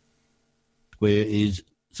is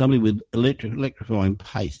somebody with electrifying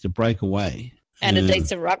pace to break away. And a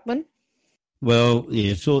decent ruckman? Well,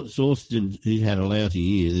 yeah, Sawston, he had a lousy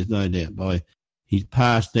year, there's no doubt, by his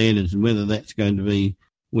past standards, and whether that's going to be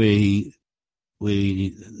where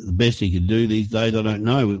the best he could do these days, I don't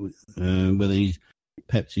know. Whether he's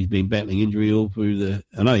been battling injury all through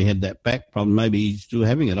I know he had that back problem, maybe he's still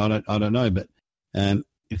having it, I don't know, but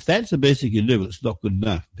if that's the best he can do, it's not good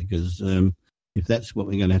enough, because if that's what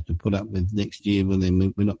we're going to have to put up with next year, well,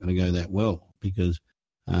 then we're not going to go that well, because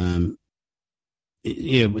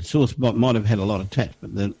Source might have had a lot of taps,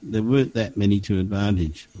 but there weren't that many to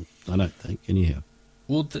advantage, I don't think, anyhow.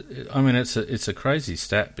 Well, I mean, it's a crazy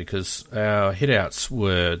stat, because our hit-outs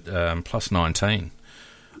were +19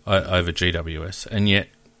 over GWS, and yet,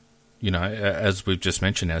 as we've just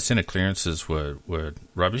mentioned, our centre clearances were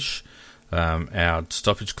rubbish. Our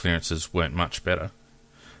stoppage clearances weren't much better.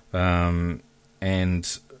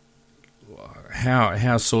 And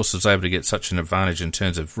how Source was able to get such an advantage in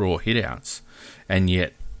terms of raw hit-outs and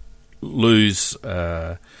yet lose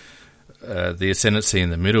the ascendancy in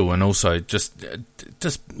the middle, and also just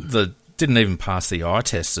didn't even pass the eye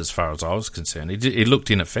test as far as I was concerned. He looked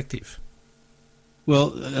ineffective.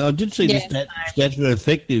 Well, I did see the stats for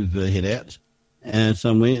effective hit-outs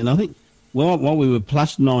somewhere, and I think while we were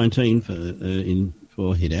plus 19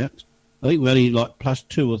 for hit outs, I think we only like plus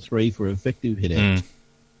 2 or 3 for effective hit outs.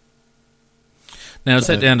 Now, is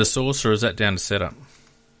that down to source or is that down to setup?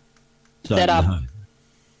 Setup.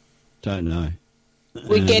 Don't know.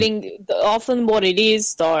 We're getting often what it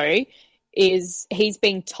is though is he's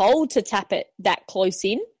being told to tap it that close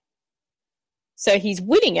in. So he's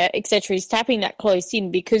winning it, etc. He's tapping that close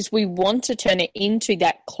in because we want to turn it into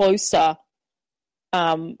that closer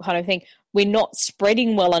kind of thing. We're not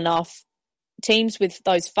spreading well enough. Teams with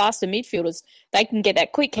those faster midfielders, they can get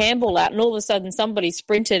that quick handball out and all of a sudden somebody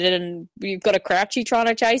sprinted and you've got a Crouchy trying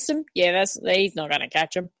to chase him. Yeah, he's not going to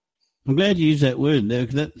catch him. I'm glad you used that word there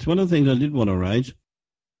because that's one of the things I did want to raise.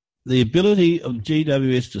 The ability of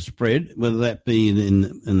GWS to spread, whether that be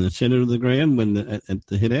in the centre of the ground at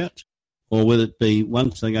the hit out, or whether it be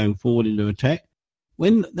once they're going forward into attack,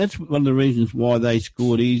 that's one of the reasons why they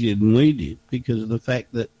scored easier than we did, because of the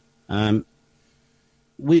fact that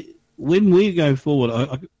when we go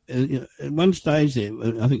forward, at one stage there,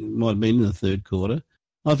 I think it might have been in the third quarter,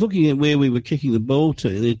 I was looking at where we were kicking the ball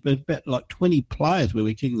to. There's about like 20 players where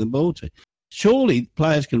we're kicking the ball to. Surely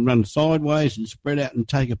players can run sideways and spread out and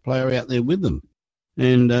take a player out there with them.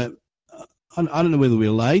 And I don't know whether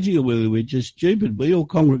we're lazy or whether we're just stupid. We all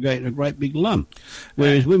congregate in a great big lump.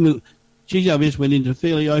 Whereas when GWS went into a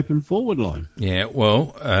fairly open forward line. Yeah, well,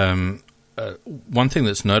 one thing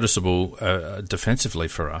that's noticeable defensively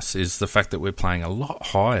for us is the fact that we're playing a lot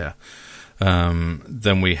higher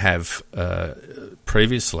than we have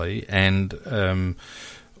previously, and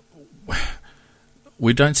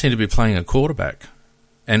we don't seem to be playing a quarterback,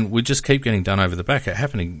 and we just keep getting done over the back. It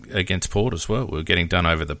happening against Port as well. We're getting done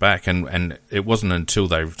over the back, and it wasn't until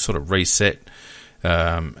they sort of reset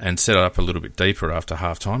and set it up a little bit deeper after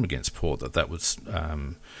half-time against Port that was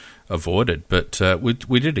avoided. But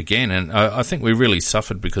we did again, and I think we really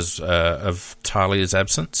suffered because of Talia's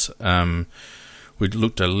absence. We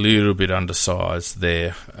looked a little bit undersized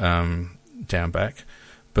there down back.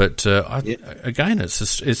 But again, it's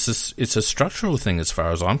a structural thing as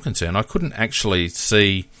far as I'm concerned. I couldn't actually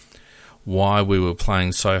see why we were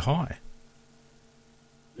playing so high.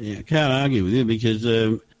 Yeah, I can't argue with you because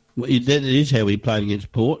that is how we played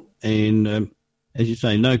against Port. And as you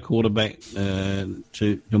say, no quarterback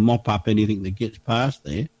to mop up anything that gets past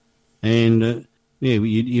there. And,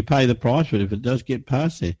 you pay the price for it if it does get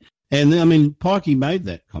past there. And, I mean, Pikey made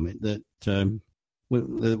that comment that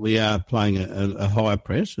we are playing a high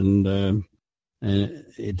press, and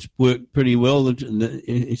it's worked pretty well.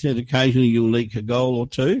 He said occasionally you'll leak a goal or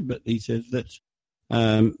two, but he says that's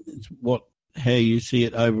it's how you see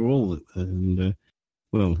it overall. And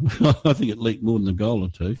I think it leaked more than a goal or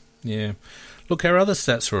two. Yeah. Look, our other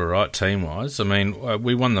stats were all right team-wise. I mean,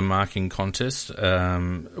 we won the marking contest.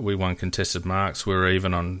 We won contested marks. We were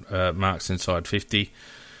even on marks inside 50.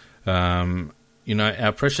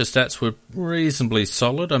 Our pressure stats were reasonably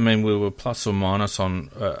solid. I mean, we were plus or minus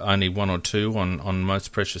on only 1 or 2 on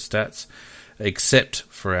most pressure stats, except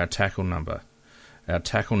for our tackle number. Our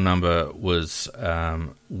tackle number was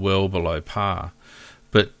well below par.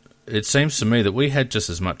 But it seems to me that we had just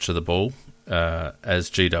as much of the ball as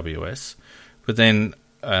GWS. But then,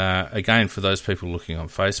 again, for those people looking on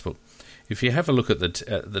Facebook, if you have a look at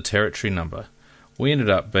the territory number, we ended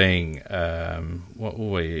up being,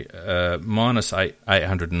 minus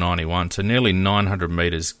 891, so nearly 900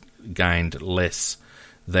 metres gained less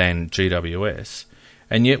than GWS,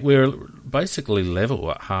 and yet we're basically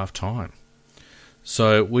level at half-time.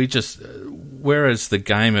 So whereas the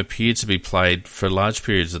game appeared to be played for large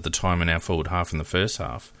periods of the time in our forward half in the first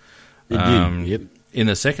half, yep. In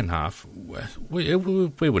the second half, we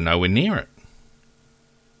were nowhere near it.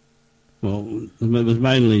 Well, it was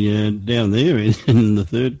mainly down there in the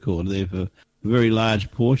third quarter there for a very large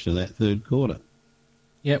portion of that third quarter.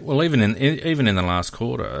 Yeah, well, even in the last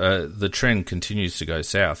quarter, the trend continues to go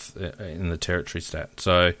south in the territory stat.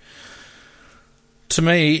 So, to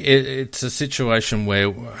me, it's a situation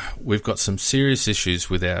where we've got some serious issues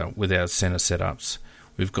with our centre setups.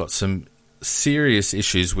 We've got some serious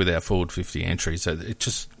issues with our forward 50 entries. So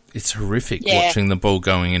it's horrific watching the ball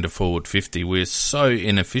going into forward 50. We're so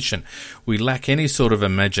inefficient. We lack any sort of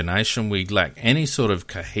imagination. We lack any sort of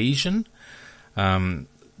cohesion.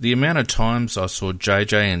 The amount of times I saw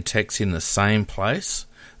JJ and Tex in the same place,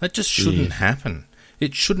 that just shouldn't happen.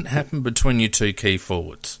 It shouldn't happen between your two key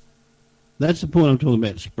forwards. That's the point I'm talking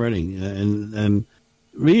about, spreading. And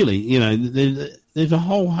really, there's a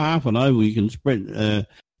whole half and over you can spread.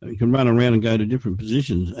 You can run around and go to different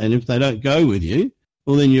positions. And if they don't go with you,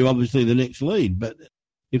 well, then you're obviously the next lead. But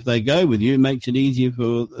if they go with you, it makes it easier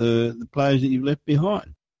for the players that you've left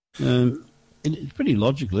behind. it's pretty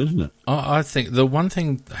logical, isn't it? I think the one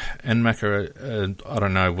thing, and Macca, I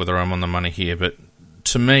don't know whether I'm on the money here, but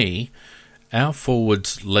to me, our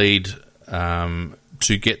forwards lead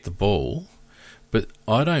to get the ball, but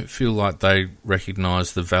I don't feel like they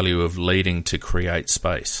recognise the value of leading to create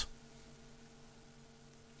space.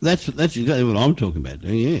 That's exactly what I'm talking about.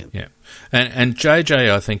 Yeah. Yeah, and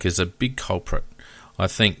JJ, I think, is a big culprit. I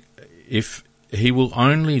think if he will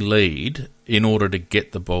only lead in order to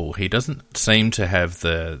get the ball, he doesn't seem to have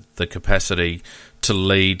the capacity to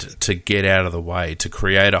lead, to get out of the way, to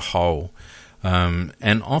create a hole.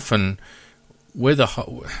 And often, when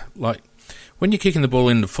you're kicking the ball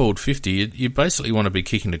into forward 50, you basically want to be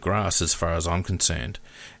kicking to grass, as far as I'm concerned.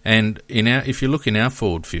 And if you look in our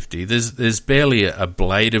forward 50, there's barely a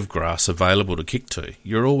blade of grass available to kick to.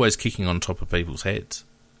 You're always kicking on top of people's heads.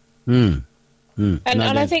 And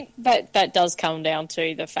I think that does come down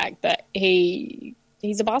to the fact that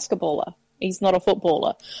he's a basketballer. He's not a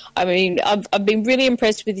footballer. I mean, I've been really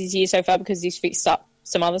impressed with his year so far because he's fixed up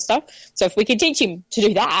some other stuff. So if we could teach him to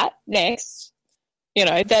do that next,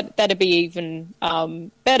 that'd be even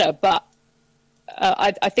better. But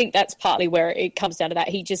I think that's partly where it comes down to that.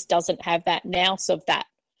 He just doesn't have that nous of that,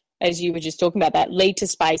 as you were just talking about, that lead to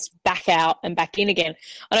space, back out and back in again.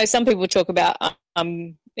 I know some people talk about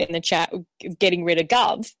in the chat getting rid of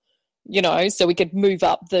Gov, so we could move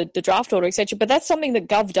up the draft order, etc. But that's something that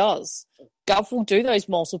Gov does. Gov will do those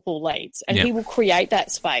multiple leads, and he will create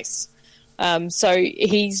that space. So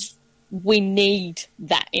we need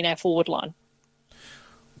that in our forward line.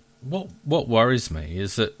 What worries me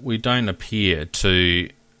is that we don't appear to.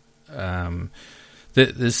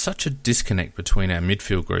 There's such a disconnect between our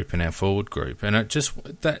midfield group and our forward group, and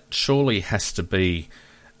that surely has to be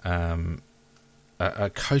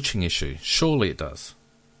a coaching issue. Surely it does.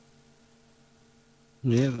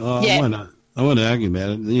 Yeah, I want to argue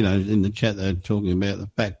about it. In the chat they're talking about the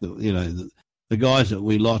fact that the guys that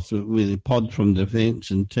we lost with Pod from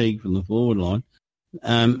defence and Teague from the forward line.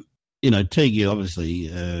 Teague obviously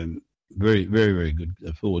very, very, very good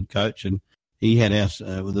forward coach, and he had us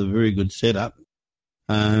with a very good setup.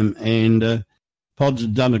 And Pod's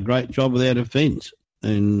done a great job with our defence.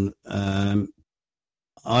 And I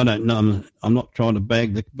don't know. I'm not trying to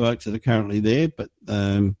bag the blokes that are currently there, but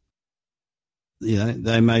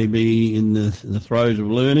they may be in the throes of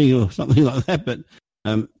learning or something like that. But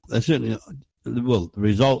they certainly, the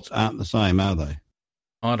results aren't the same, are they?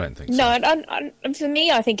 I don't think so. No, for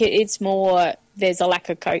me, I think it's more there's a lack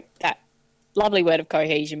of that lovely word of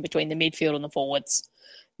cohesion between the midfield and the forwards.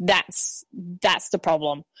 That's the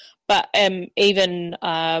problem. But even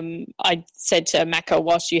I said to Macca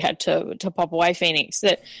whilst you had to pop away, Feenix,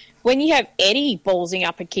 that when you have Eddie ballsing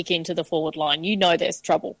up a kick into the forward line, there's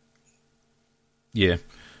trouble. Yeah.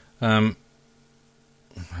 Look,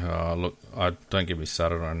 don't get me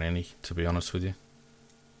started on Eddie, to be honest with you.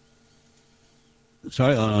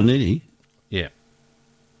 Sorry, on Eddie? Yeah.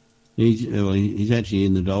 He's actually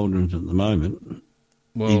in the doldrums at the moment.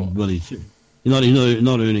 He's not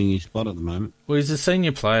earning his spot at the moment. Well, he's a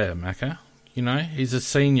senior player, Macca. He's a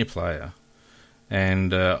senior player,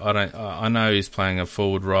 and I know he's playing a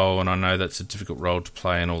forward role, and I know that's a difficult role to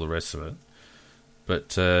play, and all the rest of it.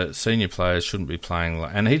 But senior players shouldn't be playing,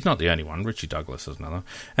 and he's not the only one. Richie Douglas is another.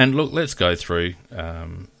 And look, let's go through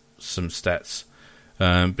some stats.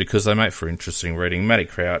 Because they make for interesting reading. Matty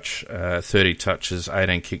Crouch, 30 touches,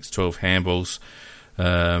 18 kicks, 12 handballs,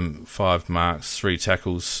 5 marks, 3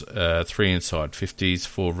 tackles, 3 inside 50s,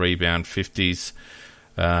 4 rebound 50s.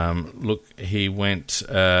 He went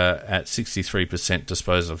at 63%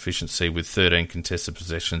 disposal efficiency with 13 contested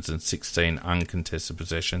possessions and 16 uncontested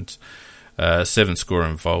possessions, 7 score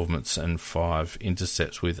involvements and 5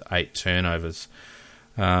 intercepts with 8 turnovers.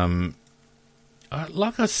 Like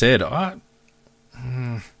I said, I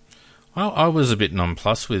was a bit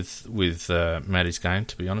nonplussed with Matty's game,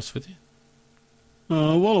 to be honest with you.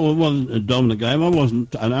 Well, it wasn't a dominant game. I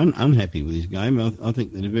wasn't unhappy with his game. I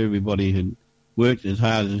think that if everybody had worked as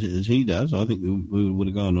hard as he does, I think we would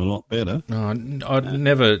have gone a lot better. No, I'd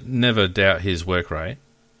never doubt his work rate.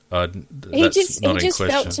 He just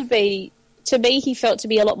felt to me, he felt to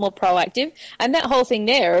be a lot more proactive. And that whole thing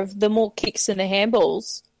there of the more kicks and the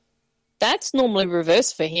handballs, that's normally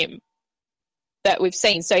reversed for him. That we've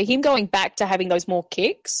seen. So him going back to having those more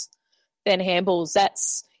kicks than handballs,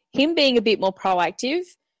 that's him being a bit more proactive,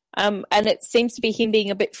 and it seems to be him being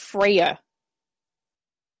a bit freer.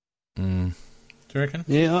 Do you reckon?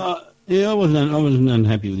 Yeah, I wasn't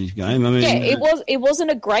unhappy with his game. I mean, it wasn't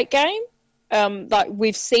a great game. Like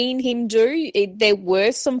we've seen him do. There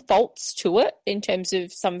were some faults to it in terms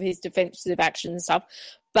of some of his defensive action and stuff,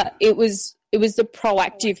 but it was it was the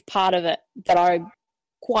proactive part of it that I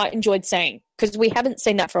quite enjoyed seeing, because we haven't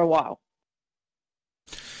seen that for a while.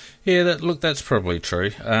 Yeah, that's probably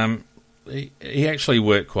true. He actually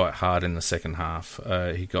worked quite hard in the second half.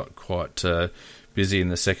 He got quite busy in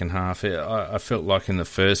the second half. I felt like in the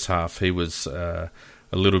first half he was a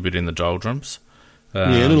little bit in the doldrums.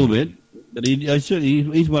 Yeah, a little bit. But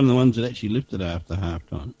he's one of the ones that actually lifted after half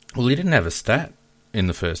time. Well, he didn't have a stat in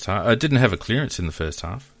the first half. I didn't have a clearance in the first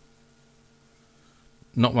half.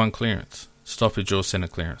 Not one clearance. Stoppage or centre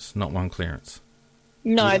clearance. Not one clearance.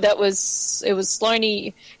 No, it was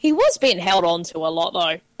Sloaney. He was being held on to a lot,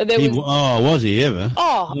 though. Was he ever?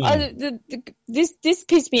 This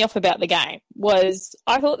pissed me off about the game.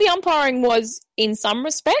 I thought the umpiring was, in some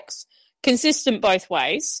respects, consistent both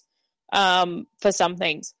ways for some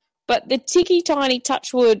things. But the ticky-tiny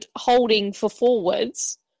touchwood holding for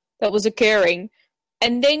forwards that was occurring,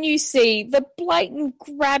 and then you see the blatant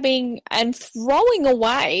grabbing and throwing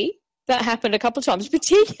away that happened a couple of times,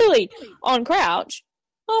 particularly on Crouch.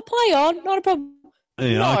 Oh, play on, not a problem.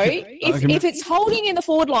 Yeah, if it's holding in the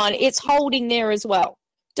forward line, it's holding there as well.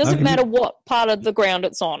 Doesn't matter what part of the ground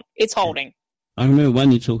it's on, it's holding. I remember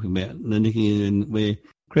one you're talking about, Nikki, where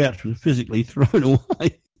Crouch was physically thrown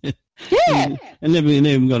away. Yeah. and never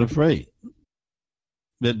even got a free.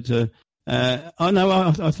 But I know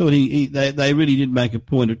I thought they really did make a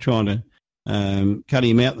point of trying to cut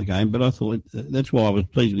him out the game, but I thought that's why I was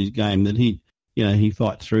pleased with his game, that he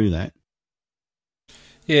fights through that.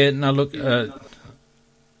 Yeah, no, look,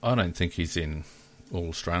 I don't think he's in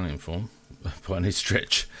all-Australian form by any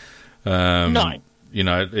stretch. No. You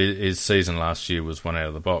know, his season last year was one out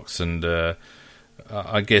of the box, and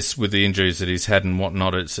I guess with the injuries that he's had and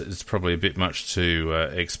whatnot, it's probably a bit much to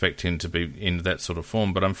expect him to be in that sort of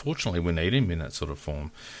form, but unfortunately we need him in that sort of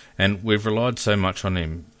form. And we've relied so much on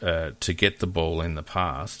him to get the ball in the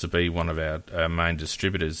past, to be one of our main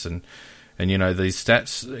distributors, and you know, these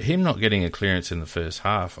stats, him not getting a clearance in the first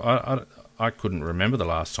half, I couldn't remember the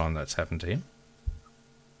last time that's happened to him.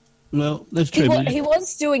 Well, that's true. He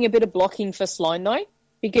was doing a bit of blocking for Sloane, though,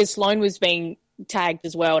 because Sloane was being tagged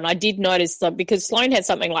as well. And I did notice that because Sloane had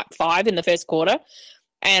something like 5 in the first quarter,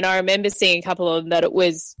 and I remember seeing a couple of them that it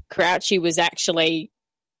was Crouchy was actually,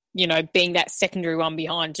 you know, being that secondary one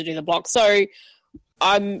behind to do the block. So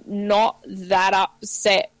I'm not that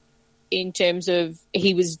upset in terms of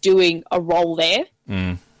he was doing a role there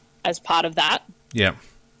as part of that. Yeah.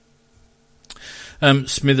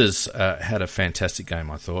 Smithers had a fantastic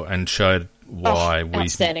game, I thought, and showed why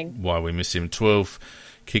we miss him. 12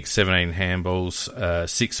 kicks, 17 handballs,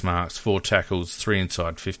 6 marks, 4 tackles, 3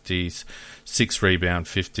 inside 50s, 6 rebound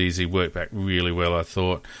 50s. He worked back really well, I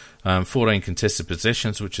thought. 14 contested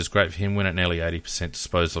possessions, which is great for him. Went at nearly 80%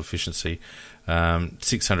 disposal efficiency.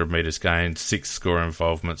 600 metres gained, 6 score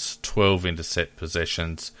involvements, 12 intercept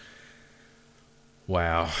possessions.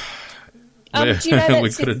 Wow. Do you know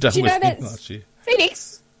we could have done with him last year.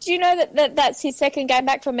 Feenix, do you know that that's his second game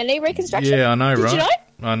back from a knee reconstruction? Yeah, I know, right? Did you know?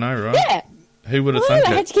 I know, right? Yeah. Who would have thunk it?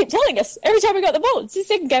 They had to keep telling us every time we got the ball. It's his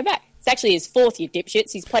second game back. It's actually his 4th, you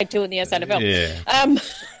dipshits. He's played 2 in the SNFL. Yeah.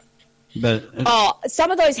 But some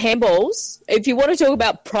of those handballs, if you want to talk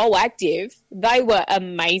about proactive, they were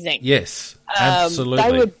amazing. Yes, absolutely.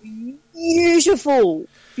 They were beautiful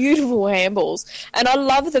handballs. And I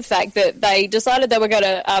love the fact that they decided they were going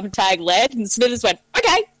to tag Laird, and Smithers went,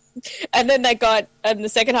 okay. And then they got, and the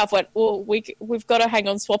second half went, well, we've got to hang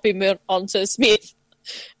on, swap him onto Smith.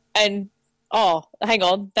 And, hang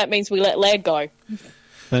on, that means we let Laird go.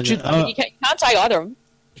 But, you can't take either of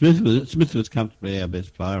them. Smith was comfortably our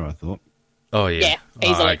best player, I thought. Oh, yeah.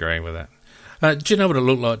 Easily. I agree with that. Do you know what it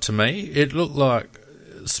looked like to me? It looked like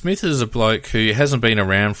Smith is a bloke who hasn't been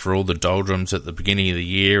around for all the doldrums at the beginning of the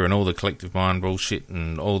year and all the collective mind bullshit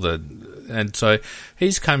and so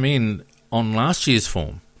he's come in on last year's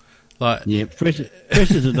form. Fresh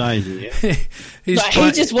as a daisy. Yeah. He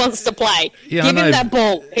just wants to play. Yeah, Give him that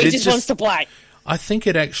ball. He just wants to play. I think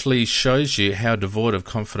it actually shows you how devoid of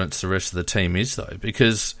confidence the rest of the team is, though,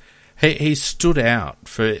 because he stood out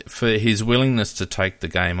for his willingness to take the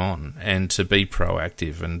game on and to be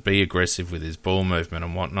proactive and be aggressive with his ball movement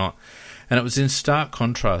and whatnot. And it was in stark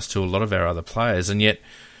contrast to a lot of our other players, and yet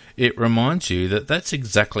it reminds you that that's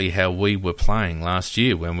exactly how we were playing last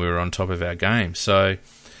year when we were on top of our game. So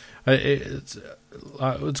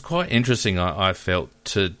it's quite interesting, I felt,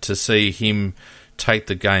 to see him take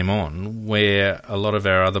the game on where a lot of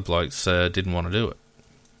our other blokes didn't want to do it.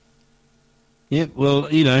 Yeah, well,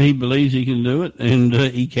 he believes he can do it, and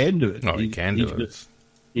he can do it. Oh, he can do it.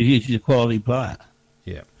 He's a quality player.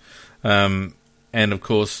 Yeah. And, of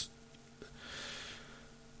course,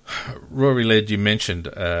 Rory Laird, you mentioned,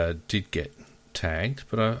 did get tagged,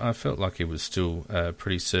 but I felt like he was still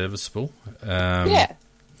pretty serviceable. Yeah.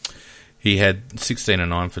 He had 16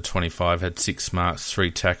 and 9 for 25, had 6 marks,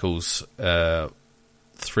 3 tackles,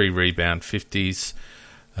 3 rebound 50s.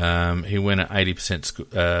 He went at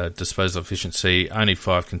 80% disposal efficiency, only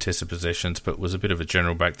 5 contested possessions, but was a bit of a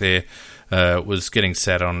general back there. Was getting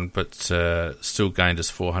sat on, but still gained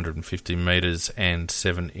us 450 metres and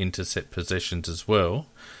 7 intercept possessions as well.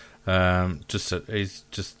 He's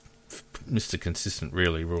just Mr. Consistent,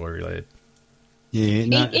 really, Rory Laird. Yeah,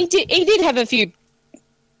 no. He did have a few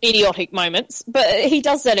idiotic moments, but he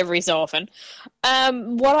does that every so often.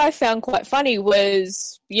 What I found quite funny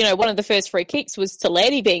was, one of the first free kicks was to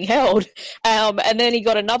Lairdy being held, and then he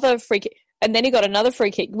got another free kick,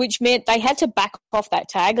 which meant they had to back off that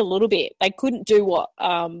tag a little bit. They couldn't do what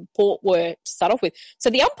Port were to start off with. So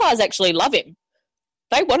the umpires actually love him.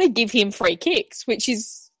 They want to give him free kicks, which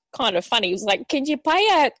is kind of funny. He was like, could you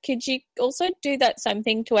also do that same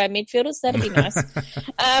thing to our midfielders? That'd be nice.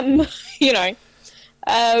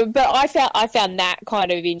 But I found that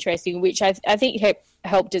kind of interesting, which I think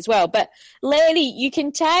helped as well. But Lairdy, you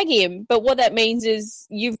can tag him, but what that means is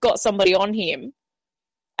you've got somebody on him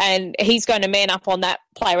and he's going to man up on that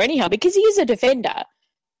player anyhow because he is a defender.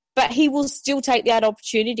 But he will still take that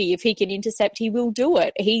opportunity. If he can intercept, he will do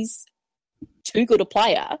it. He's too good a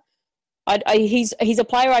player. He's a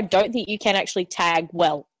player I don't think you can actually tag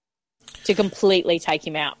well to completely take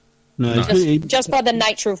him out. No, just by the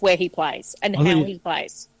nature of where he plays and how he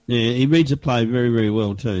plays. Yeah, he reads the play very, very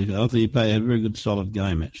well too. I think he played a very good, solid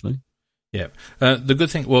game, actually. Yeah. The good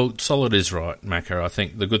thing, solid is right, Macca. I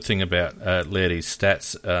think the good thing about Lairdy's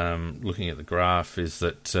stats, looking at the graph, is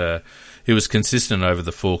that he was consistent over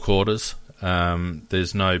the 4 quarters.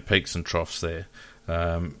 There's no peaks and troughs there.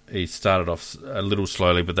 He started off a little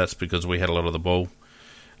slowly, but that's because we had a lot of the ball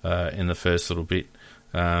in the first little bit.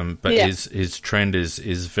 But his trend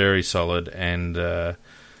is very solid, and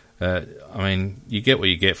you get what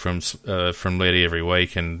you get from Lairdy every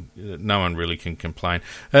week, and no one really can complain.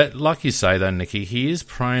 Like you say, though, Nikki, he is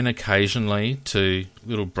prone occasionally to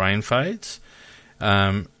little brain fades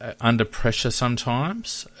under pressure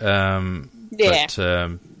sometimes. But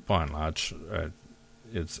by and large,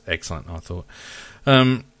 it's excellent, I thought.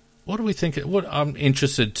 What do we think? I'm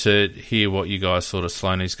interested to hear what you guys thought of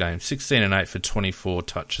Sloaney's game. 16 and 8 for 24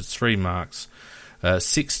 touches, 3 marks,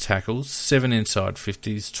 6 tackles, 7 inside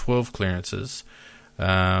 50s, 12 clearances,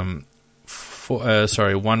 1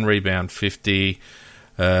 rebound 50. He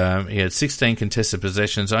had 16 contested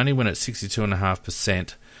possessions, only went at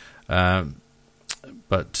 62.5%,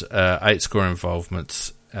 but 8 score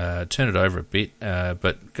involvements. Turned it over a bit,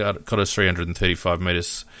 but got us 335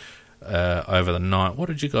 metres over the night. What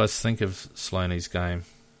did you guys think of Sloaney's game?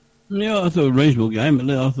 Yeah, I thought a reasonable game.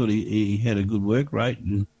 I thought he had a good work rate,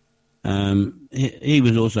 and he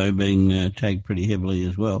was also being tagged pretty heavily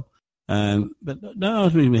as well. But no, I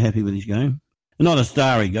was reasonably happy with his game. Not a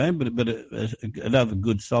starry game, but another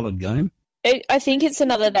good, solid game. I think it's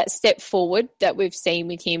another that step forward that we've seen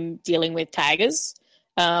with him dealing with taggers.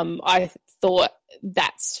 I thought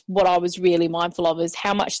that's what I was really mindful of, is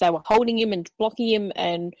how much they were holding him and blocking him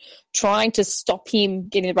and trying to stop him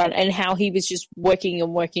getting the run, and how he was just working.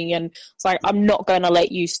 And it's like, I'm not going to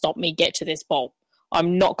let you stop me get to this ball.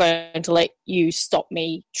 I'm not going to let you stop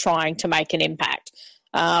me trying to make an impact.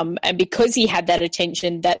 And because he had that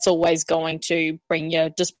attention, that's always going to bring your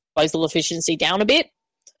disposal efficiency down a bit.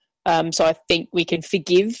 So I think we can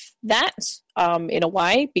forgive that in a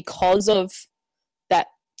way because of that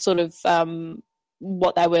sort of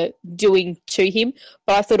what they were doing to him.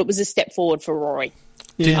 But I thought it was a step forward for Rory.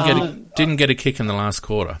 Didn't get a kick in the last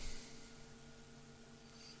quarter.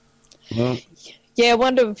 Well, yeah, I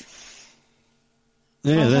wonder.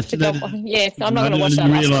 Yeah, I'm not going to watch that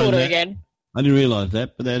last quarter again. I didn't realise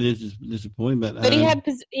that, but that is disappointing. But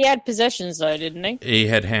he had possessions though, didn't he? He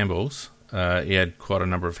had handballs. He had quite a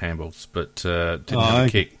number of handballs, but didn't have a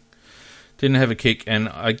kick. Didn't have a kick, and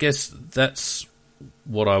I guess that's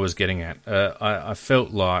what I was getting at. I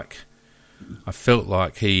felt like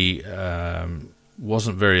he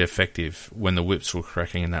wasn't very effective when the whips were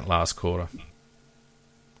cracking in that last quarter.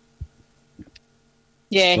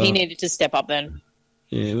 Yeah, he needed to step up then.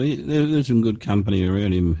 Yeah, there's some good company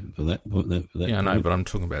around him for that. Yeah, I know, but I'm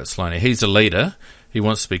talking about Sloaney. He's a leader. He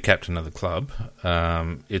wants to be captain of the club.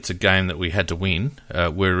 It's a game that we had to win.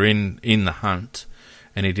 We're in the hunt,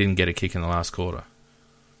 and he didn't get a kick in the last quarter.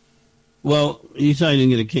 Well, you say he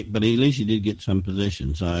didn't get a kick, but at least he did get some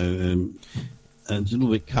possession. So it's a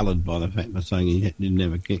little bit coloured by the fact by saying he didn't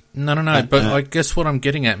have a kick. No. But I guess what I'm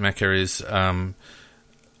getting at, Macca, is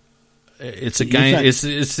it's a game. It's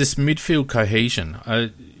this midfield cohesion.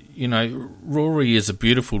 Rory is a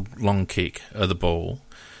beautiful long kick of the ball,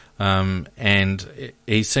 and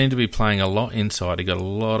he seemed to be playing a lot inside. He got a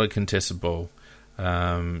lot of contested ball,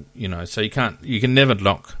 so you can never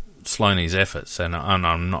knock Sloaney's efforts, and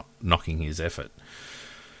I'm not knocking his effort.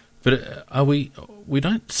 But we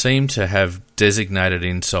don't seem to have designated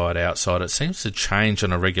inside, outside. It seems to change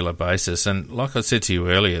on a regular basis. And like I said to you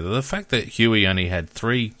earlier, the fact that Huey only had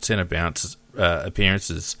 3 centre bounce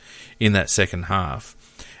appearances in that second half,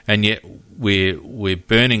 and yet we're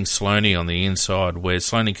burning Sloaney on the inside, where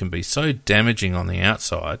Sloaney can be so damaging on the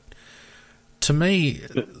outside. To me,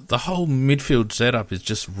 the whole midfield setup is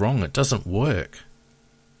just wrong. It doesn't work.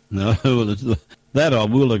 No, that I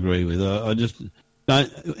will agree with. I just...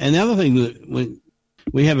 And the other thing, that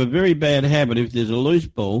we have a very bad habit, if there's a loose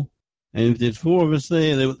ball, and if there's 4 of us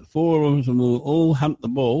there, 4 of us will all hunt the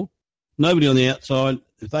ball. Nobody on the outside.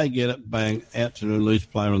 If they get it, bang, out to a loose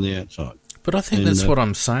player on the outside. But I think that's what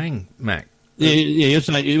I'm saying, Mac. Yeah, you're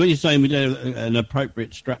saying we don't have an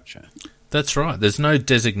appropriate structure. That's right. There's no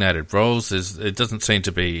designated roles. It doesn't seem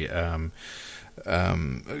to be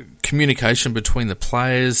communication between the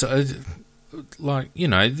players.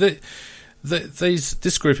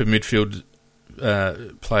 This group of midfield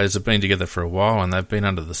players have been together for a while, and they've been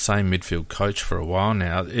under the same midfield coach for a while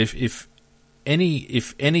now. If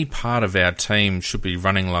any part of our team should be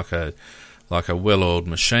running like a well-oiled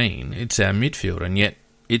machine, it's our midfield, and yet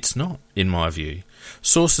it's not, in my view.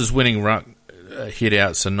 Source's winning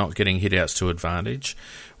hit-outs and not getting hit-outs to advantage.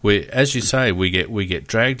 As you say, we get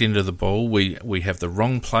dragged into the ball. We have the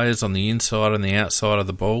wrong players on the inside and the outside of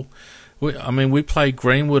the ball. We play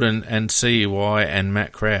Greenwood and CUI and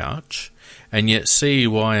Matt Crouch, and yet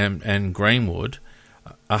CUI and Greenwood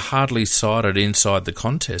are hardly sighted inside the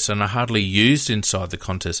contest and are hardly used inside the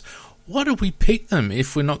contest. Why do we pick them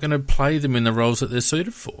if we're not going to play them in the roles that they're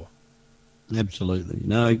suited for? Absolutely.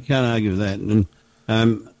 No, you can't argue with that.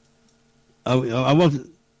 And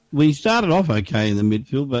we started off okay in the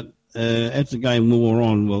midfield, but as the game wore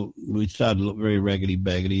on, we started to look very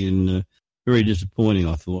raggedy-baggedy and very disappointing,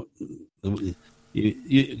 I thought.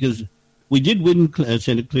 Because we did win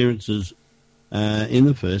centre clearances in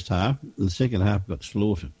the first half. The second half got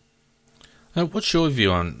slaughtered. What's your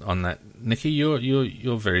view on that, Nikki?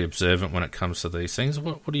 You're very observant when it comes to these things.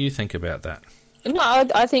 What do you think about that? No,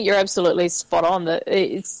 I think you're absolutely spot on. That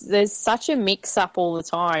there's such a mix-up all the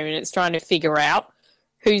time, and it's trying to figure out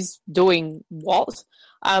who's doing what.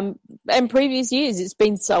 And previous years, it's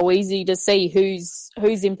been so easy to see who's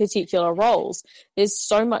in particular roles. There's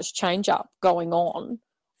so much change-up going on.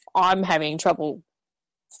 I'm having trouble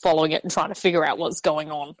following it and trying to figure out what's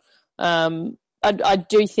going on. I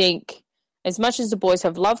do think, as much as the boys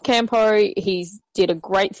have loved Campo, he's did a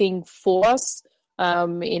great thing for us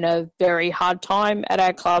in a very hard time at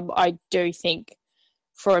our club. I do think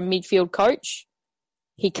for a midfield coach,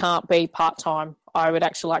 he can't be part-time. I would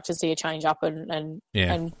actually like to see a change up and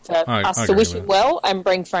for us to wish him well and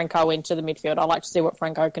bring Franco into the midfield. I'd like to see what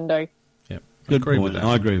Franco can do. Yep. Good point.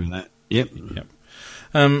 I agree with that. Yep.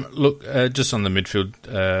 Look, just on the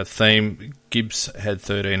midfield theme, Gibbs had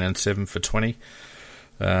 13 and 7 for 20.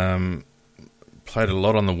 Played a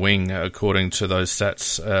lot on the wing, according to those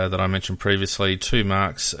stats that I mentioned previously. 2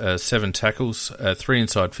 marks, 7 tackles, 3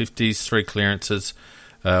 inside 50s, 3 clearances,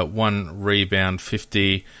 1 rebound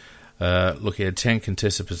 50. Look, he had 10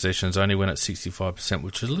 contested possessions, only went at 65%,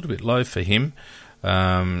 which is a little bit low for him.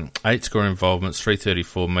 8 score involvements,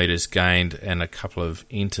 334 metres gained, and a couple of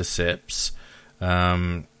intercepts.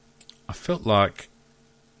 I felt like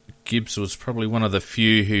Gibbs was probably one of the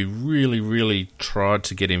few who really, really tried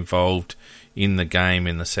to get involved in the game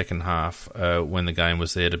in the second half when the game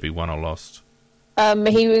was there to be won or lost.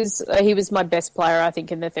 He was my best player, I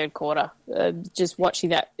think, in the third quarter. Just watching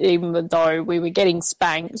that, even though we were getting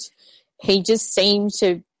spanked, he just seemed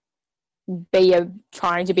to be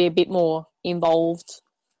trying to be a bit more involved.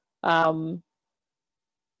 But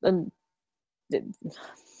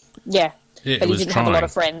he didn't have a lot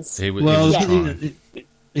of friends.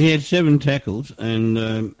 He had 7 tackles,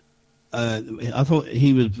 and I thought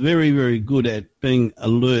he was very, very good at being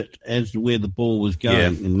alert as to where the ball was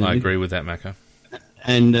going. Yeah, I agree with that, Macca.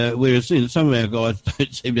 And whereas some of our guys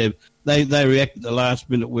don't seem to have, they react at the last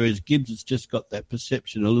minute, whereas Gibbs has just got that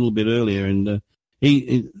perception a little bit earlier. And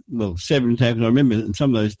he 7 tackles. I remember in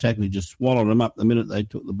some of those tackles, he just swallowed them up the minute they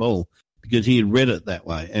took the ball because he had read it that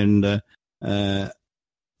way. And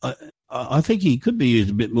I think he could be used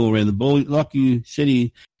a bit more around the ball. Like you said,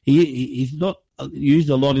 he's not used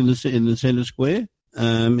a lot in the centre square.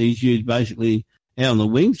 He's used basically out on the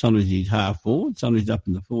wing. Sometimes he's half forward, sometimes he's up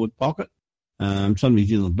in the forward pocket.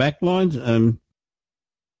 Somebody's in the back lines.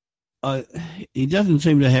 he doesn't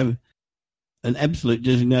seem to have an absolute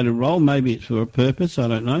designated role. Maybe it's for a purpose. I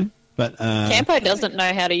don't know. But Campo doesn't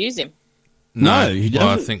know how to use him. No, he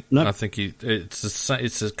doesn't. Well, I think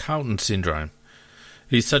it's a Carlton syndrome.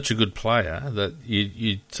 He's such a good player that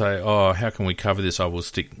you'd say, "Oh, how can we cover this? We'll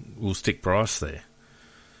stick Bryce there."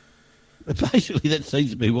 Basically, that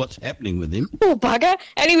seems to be what's happening with him. Poor bugger.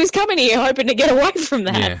 And he was coming here hoping to get away from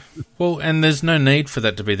that. Yeah. Well, and there's no need for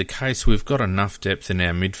that to be the case. We've got enough depth in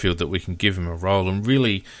our midfield that we can give him a role. And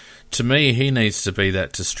really, to me, he needs to be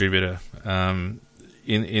that distributor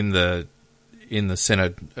in the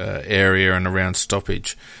centre area and around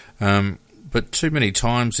stoppage. But too many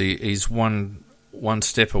times he's one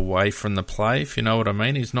step away from the play, if you know what I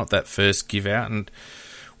mean. He's not that first give out. And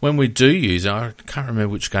when we do use him, I can't remember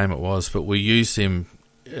which game it was, but we used him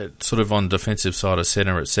sort of on defensive side of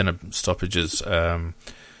centre at centre stoppages.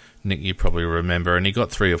 Nick, you probably remember, and he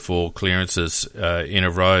got 3 or 4 clearances in a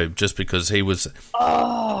row just because he was...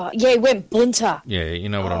 Oh, yeah, he went blunter. Yeah, you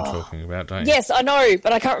know what I'm talking about, don't you? Yes, I know,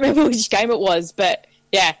 but I can't remember which game it was. But,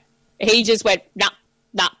 yeah, he just went, nah,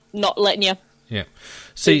 not letting you. Yeah.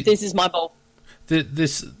 See, this is my ball.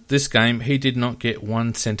 This game, he did not get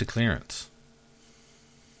one centre clearance.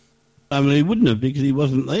 I mean, he wouldn't have because he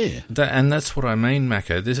wasn't there. And that's what I mean,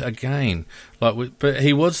 Macca. This again, but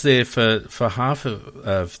he was there for half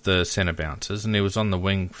of the centre bounces, and he was on the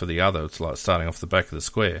wing for the other. It's like starting off the back of the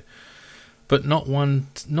square, but not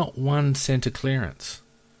one centre clearance.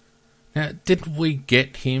 Now, did we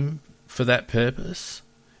get him for that purpose?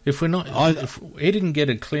 If he didn't get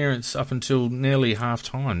a clearance up until nearly half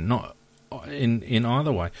time, not in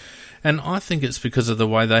either way. And I think it's because of the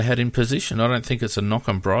way they had him positioned. I don't think it's a knock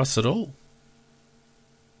on Bryce at all.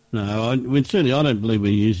 No, certainly I don't believe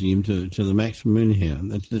we're using him to the maximum anyhow.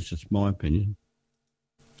 That's just my opinion.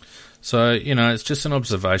 So, it's just an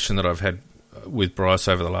observation that I've had with Bryce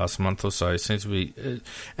over the last month or so. It seems to be...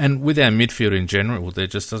 and with our midfield in general, there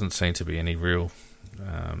just doesn't seem to be any real...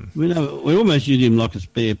 we almost use him like a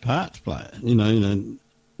spare parts player.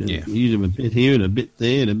 Yeah. Use him a bit here and a bit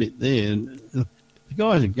there and a bit there. And the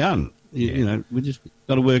guy's a gun. We just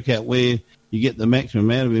got to work out where you get the maximum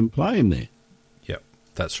out of him playing there. Yep,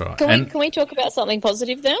 that's right. Can we talk about something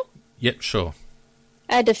positive now? Yep, sure.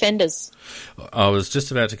 Our defenders. I was just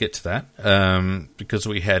about to get to that because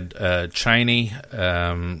we had Cheney,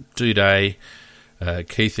 Duday,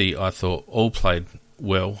 Keithy, I thought all played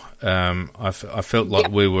well. I felt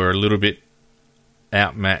like we were a little bit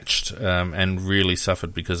outmatched and really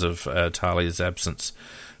suffered because of Talia's absence.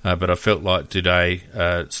 But I felt like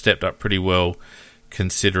Duday stepped up pretty well,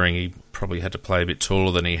 considering he probably had to play a bit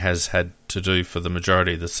taller than he has had to do for the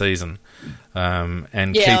majority of the season. And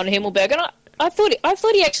on Himmelberg. And I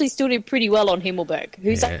thought he actually still did pretty well on Himmelberg,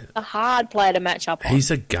 who's a hard player to match up on. He's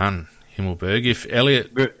a gun, Himmelberg. If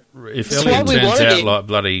Elliot turns out like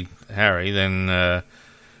bloody Harry, then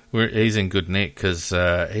he's in good nick because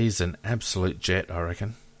he's an absolute jet, I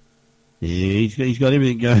reckon. Yeah, he's got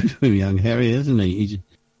everything going to him, young Harry, hasn't he?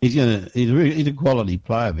 He's a quality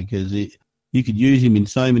player because you could use him in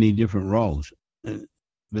so many different roles. But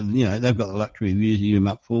they've got the luxury of using him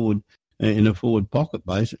up forward in a forward pocket,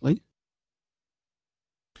 basically.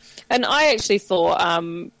 And I actually thought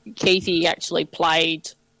Keithy actually played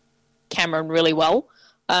Cameron really well.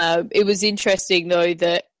 It was interesting though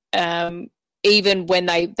that even when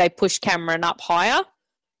they pushed Cameron up higher,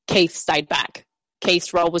 Keith stayed back.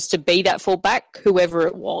 Keith's role was to be that fullback, whoever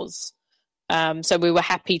it was. So we were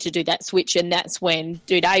happy to do that switch, and that's when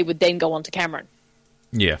Duday would then go on to Cameron.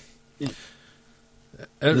 Yeah.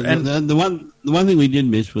 The one thing we did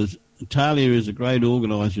miss was Talia is a great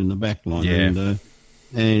organiser in the back line. Yeah.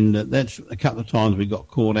 And that's a couple of times we got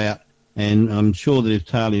caught out, and I'm sure that if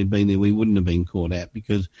Talia had been there, we wouldn't have been caught out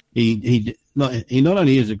because he not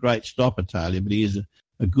only is a great stopper, Talia, but he is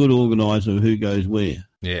a good organiser of who goes where.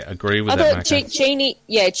 Yeah, agree with I that,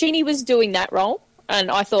 thought Cheney was doing that role,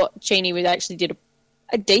 and I thought Cheney actually did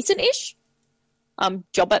a decent-ish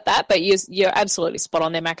job at that, but you're absolutely spot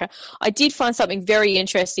on there, Macca. I did find something very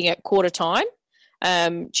interesting at quarter time.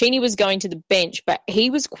 Cheney was going to the bench, but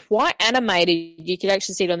he was quite animated. You could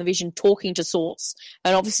actually see it on the vision, talking to Source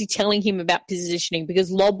and obviously telling him about positioning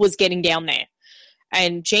because Lob was getting down there.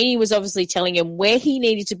 And Cheney was obviously telling him where he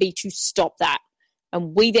needed to be to stop that.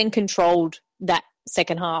 And we then controlled that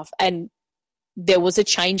second half. And there was a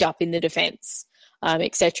change up in the defence,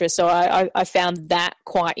 etc. So I found that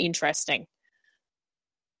quite interesting.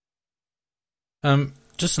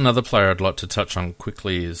 Just another player I'd like to touch on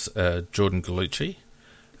quickly is Jordan Gallucci.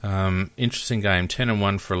 Interesting game,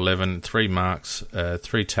 10-1 for 11, 3 marks,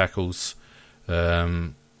 3 tackles,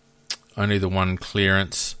 only the 1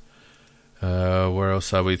 clearance. Where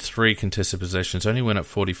else are we? 3 contested possessions. Only went at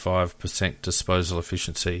 45% disposal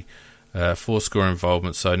efficiency. 4 score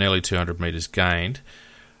involvement, so nearly 200 metres gained.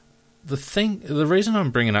 The reason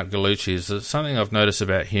I'm bringing up Gallucci is that something I've noticed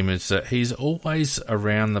about him is that he's always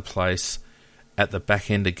around the place at the back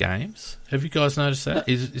end of games. Have you guys noticed that?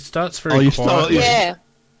 It starts very quiet. Yeah.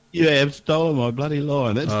 You have stolen my bloody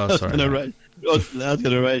line. That's I was going to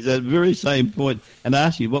raise that very same point and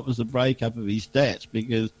ask you what was the breakup of his stats,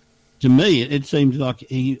 because to me it seems like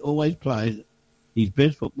he always plays his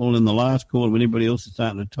best football in the last quarter when everybody else is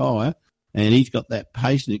starting to tire, and he's got that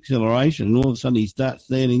pace and acceleration, and all of a sudden he starts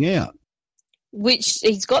standing out. Which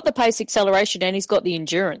he's got the pace, acceleration, and he's got the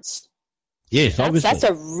endurance. Yes, obviously. That's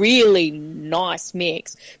a really nice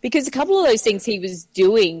mix, because a couple of those things he was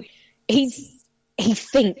doing, he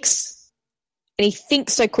thinks, and he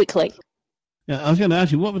thinks so quickly. Yeah, I was going to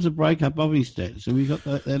ask you, what was the breakup of his stats? Have we got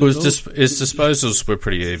that his disposals were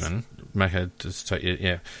pretty even. Macca, just take you,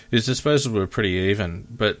 yeah. His disposals were pretty even,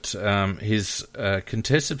 but his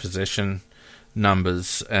contested possession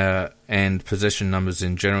numbers and possession numbers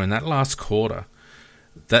in general in that last quarter,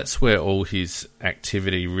 that's where all his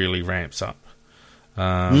activity really ramps up.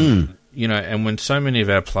 You know, and when so many of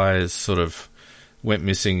our players sort of went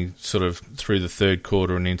missing sort of through the third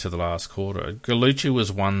quarter and into the last quarter, Gallucci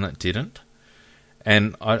was one that didn't.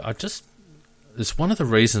 And I just, it's one of the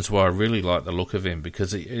reasons why I really like the look of him,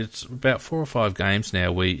 because it's about 4 or 5 games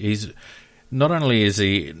now where he's, not only is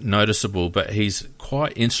he noticeable, but he's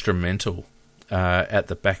quite instrumental at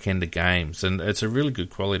the back end of games, and it's a really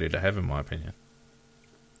good quality to have, in my opinion.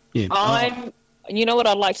 Yeah. You know what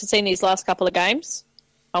I'd like to see in these last couple of games?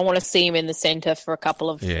 I want to see him in the centre for a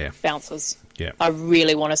couple of bounces. Yeah, I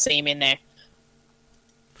really want to see him in there,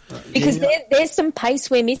 because there's some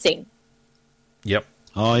pace we're missing. Yep.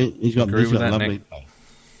 Oh, he's got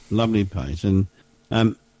lovely pace, and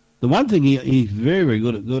the one thing he's very, very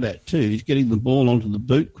good at too is getting the ball onto the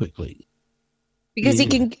boot quickly. Because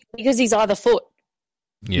he's either foot.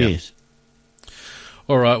 Yeah. Yes.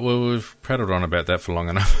 All right. Well, we've prattled on about that for long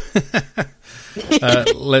enough.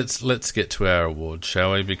 Let's get to our awards,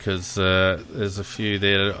 shall we? Because there's a few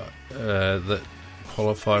there that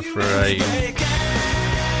qualify for a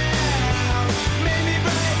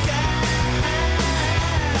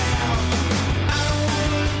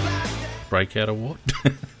breakout award.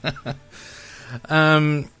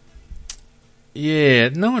 Yeah,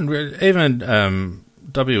 no one really, even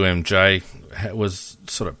WMJ was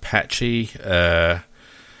sort of patchy.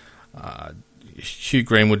 Hugh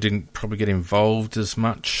Greenwood didn't probably get involved as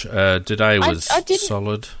much. Today was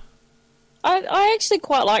solid. I actually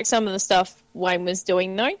quite like some of the stuff Wayne was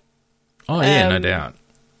doing, though. Oh, yeah, no doubt.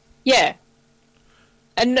 Yeah.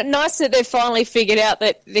 And nice that they've finally figured out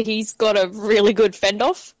that he's got a really good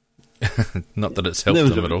fend-off. Not that it's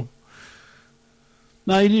helped them at all.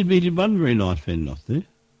 No, he did one very nice fend-off there.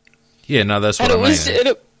 Yeah, no, that's what I mean.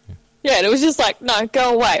 And it was just like, no,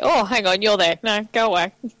 go away. Oh, hang on, you're there. No, go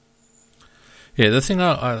away. Yeah, the thing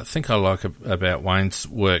I think I like about Wayne's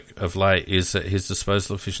work of late is that his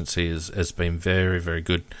disposal efficiency has been very, very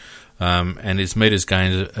good. And his metres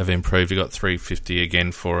gained have improved. He got 350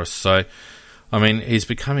 again for us. So, I mean, he's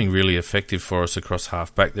becoming really effective for us across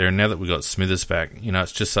half-back there. And now that we've got Smithers back, you know,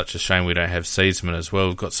 it's just such a shame we don't have Seedsman as well.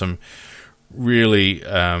 We've got some really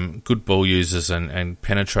good ball users and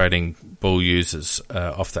penetrating ball users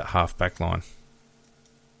off that half-back line.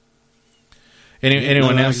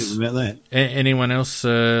 Anyone else? About that. Anyone else?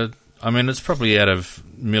 I mean, it's probably out of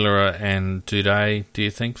Miller and Duday, do you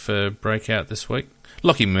think, for breakout this week?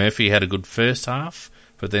 Lockie Murphy had a good first half,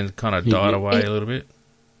 but then kind of died away a little bit.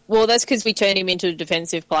 Well, that's because we turned him into a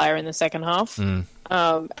defensive player in the second half. And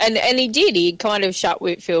he did. He kind of shut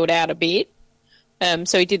Whitfield out a bit.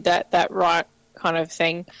 So he did that right kind of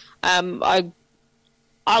thing.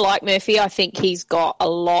 I like Murphy. I think he's got a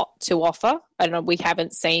lot to offer, and we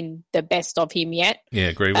haven't seen the best of him yet. Yeah,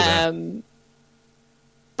 agree with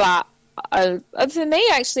that. But for me,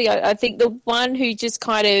 actually, I think the one who just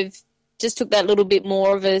kind of just took that little bit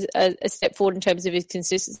more of a step forward in terms of his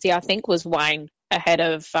consistency, I think, was Wayne ahead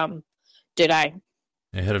of Duday.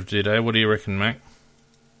 Ahead of Duday. What do you reckon, Mac?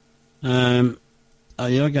 Yeah,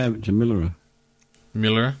 I gave it to Miller.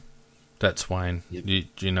 Miller? That's Wayne. Yep. Do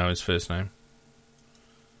you know his first name?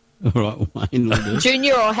 All right, Wayne.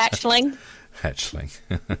 Junior or Hatchling? Hatchling.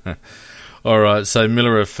 All right, so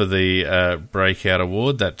Miller for the breakout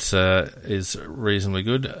award. That is reasonably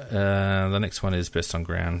good. The next one is best on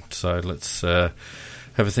ground. So let's have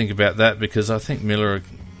a think about that, because I think Miller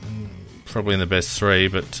probably in the best 3,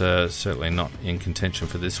 but certainly not in contention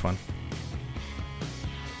for this one.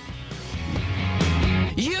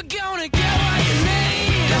 You're gonna get what you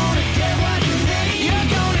need.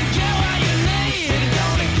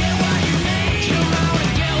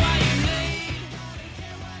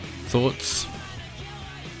 Thoughts?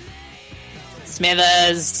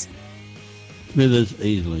 Smithers. Smithers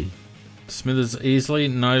easily. Smithers easily.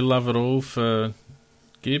 No love at all for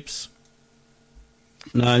Gibbs?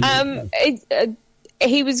 No.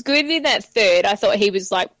 He was good in that third. I thought he was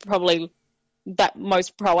like probably that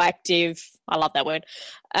most proactive. I love that word.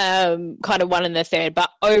 Kind of one in the third,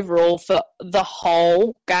 but overall for the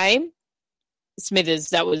whole game,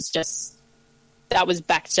 Smithers. That was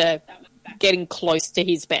back to getting close to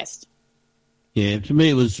his best. Yeah, to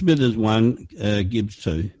me it was Smithers 1, Gibbs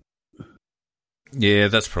 2. Yeah,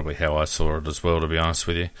 that's probably how I saw it as well, to be honest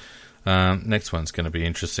with you. Next one's going to be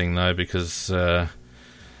interesting, though, because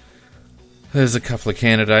there's a couple of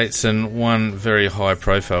candidates and one very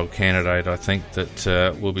high-profile candidate, I think,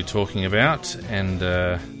 that we'll be talking about. And,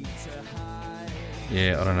 I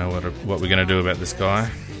don't know what we're going to do about this guy.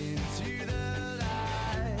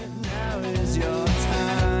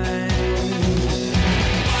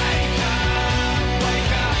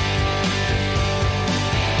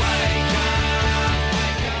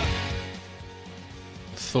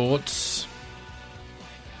 Thoughts?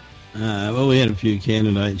 Well, we had a few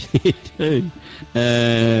candidates here too.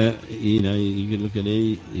 You could look at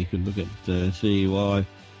E, you could look at CUI,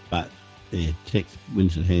 but Tex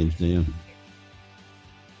wins it hands down.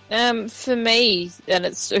 For me, and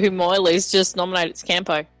it's who Moyle is, just nominate it's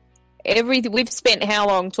Campo. We've spent how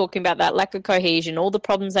long talking about that lack of cohesion, all the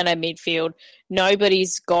problems in our midfield.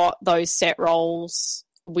 Nobody's got those set roles.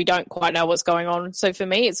 We don't quite know what's going on. So for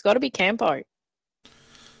me, it's got to be Campo.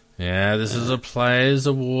 Yeah, this is a Players'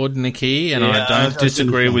 Award, Nikki, and I don't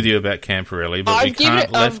disagree with you about Camporelli, but I've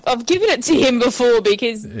given it to him before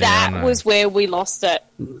because that was where we lost it.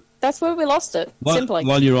 That's where we lost it, simply.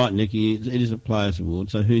 Well, you're right, Nikki. It is a Players'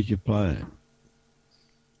 Award, so who's your player?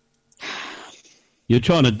 You're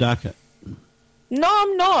trying to duck it. No,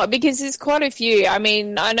 I'm not, because there's quite a few. I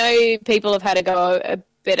mean, I know people have had a go a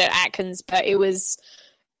bit at Atkins, but it was...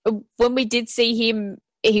 When we did see him,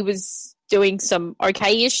 he was doing some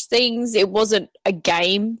okay-ish things. It wasn't a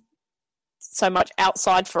game so much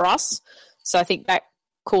outside for us. So I think that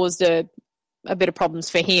caused a bit of problems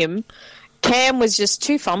for him. Cam was just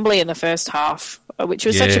too fumbly in the first half, which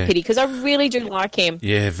was such a pity because I really do like him.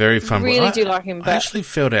 Yeah, very fumbly. Really do like him. But I actually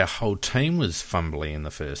felt our whole team was fumbly in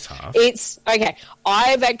the first half. It's okay.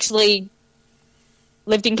 I've actually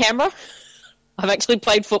lived in Canberra. I've actually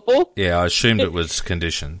played football. Yeah, I assumed it was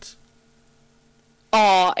conditions.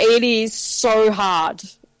 Oh, it is so hard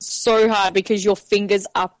because your fingers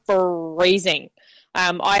are freezing.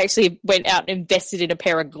 I actually went out and invested in a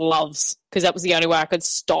pair of gloves because that was the only way I could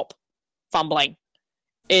stop fumbling.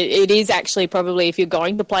 It is actually probably, if you're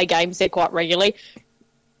going to play games there quite regularly,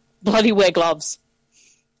 bloody wear gloves.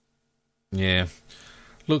 Yeah.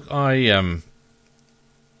 Look, Ellis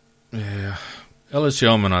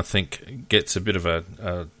Yeoman, I think, gets a bit of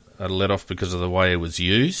a let off because of the way it was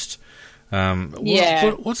used.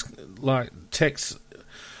 What's like Tex?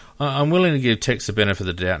 I'm willing to give Tex the benefit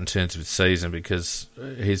of the doubt in terms of his season because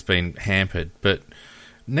he's been hampered. But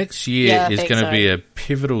next year is going to be a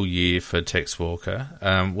pivotal year for Tex Walker,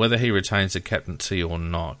 whether he retains the captaincy or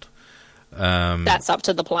not. That's up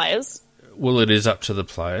to the players. Well, it is up to the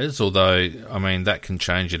players, although, I mean, that can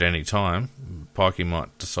change at any time. Pikey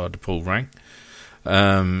might decide to pull rank.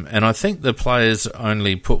 And I think the players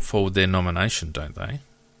only put forward their nomination, don't they?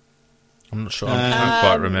 I'm not sure. I can't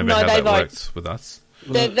quite remember how that works with us.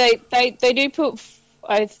 They do put,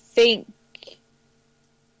 I think,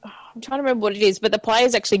 I'm trying to remember what it is, but the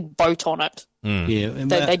players actually vote on it. Mm. Yeah,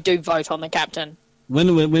 they do vote on the captain. When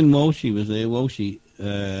Walshy was there, Walshy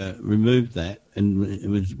removed that, and it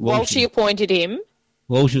was Walshy appointed him.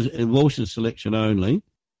 Walsh's selection only.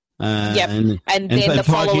 And then the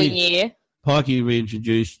following year, Pikey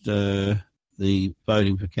reintroduced the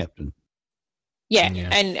voting for captain. Yeah,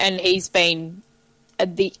 and he's been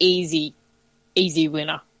the easy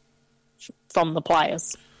winner from the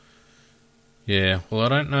players. Yeah, well, I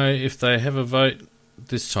don't know if they have a vote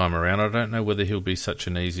this time around. I don't know whether he'll be such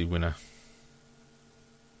an easy winner.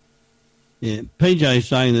 Yeah, PJ's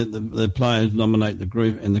saying that the players nominate the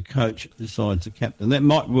group and the coach decides the captain. That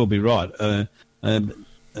might well be right. I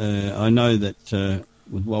know that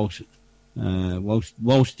with Walsh,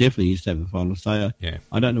 Walsh definitely used to have the final say. Yeah.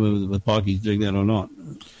 I don't know whether Pikey's doing that or not.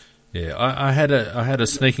 Yeah, I had a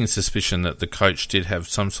sneaking suspicion that the coach did have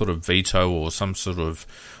some sort of veto or some sort of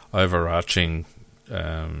overarching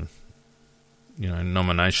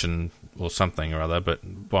nomination or something or other,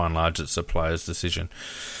 but by and large it's a player's decision.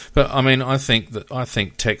 But I mean, I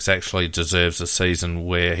think Tex actually deserves a season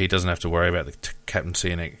where he doesn't have to worry about the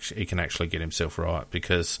captaincy and he can actually get himself right,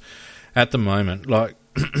 because at the moment, like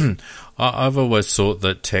I've always thought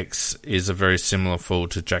that Tex is a very similar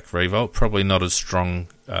forward to Jack Riewoldt, probably not as strong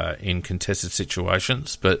in contested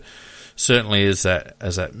situations, but certainly as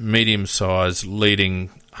that medium-sized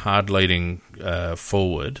hard leading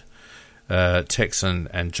forward. Tex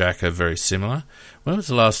and Jack are very similar. When was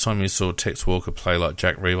the last time you saw Tex Walker play like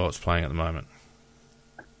Jack Riewoldt's playing at the moment?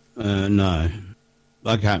 No,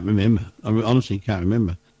 I can't remember. I honestly can't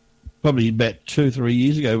remember. Probably about 2 or 3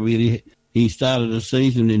 years ago, he started a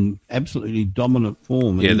season in absolutely dominant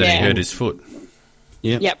form. Yeah, then he hurt his foot.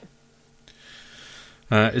 Yep.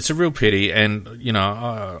 It's a real pity, and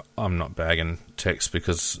I'm not bagging Tex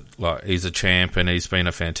because he's a champ and he's been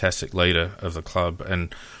a fantastic leader of the club,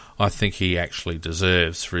 and I think he actually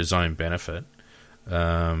deserves, for his own benefit,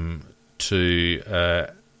 to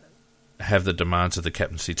have the demands of the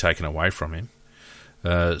captaincy taken away from him,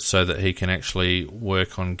 so that he can actually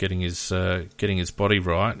work on getting his body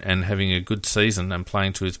right and having a good season and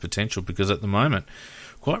playing to his potential. Because at the moment,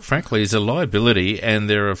 quite frankly, he's a liability, and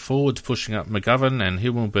there are forwards pushing up. McGovern and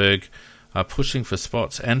Himmelberg are pushing for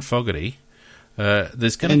spots, and Fogarty.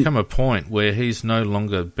 There's going to come a point where he's no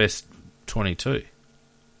longer best 22.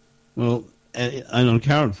 Well, and on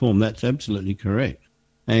current form, that's absolutely correct.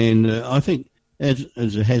 And I think, as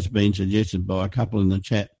it has been suggested by a couple in the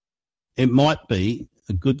chat, it might be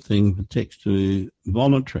a good thing for Tex to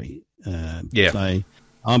voluntary say,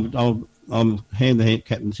 I'll hand the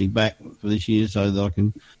captaincy back for this year so that I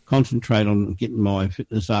can concentrate on getting my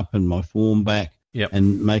fitness up and my form back,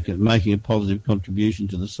 and making a positive contribution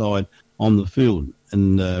to the side on the field,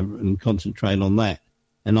 and concentrate on that.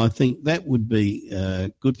 And I think that would be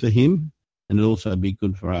good for him, and it'd also be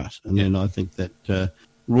good for us. And then I think that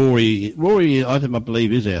Rory, I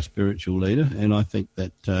believe, is our spiritual leader, and I think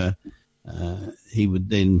that he would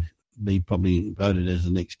then be probably voted as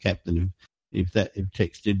the next captain if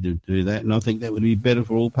Tex did do that. And I think that would be better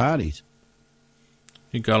for all parties.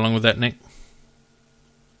 You go along with that, Nick?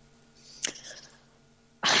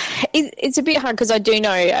 It's a bit hard because I do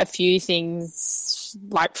know a few things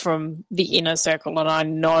from the inner circle, and I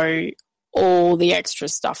know all the extra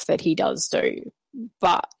stuff that he does do.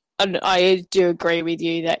 But I do agree with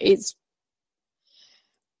you that his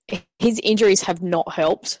injuries have not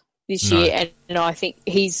helped this year, and I think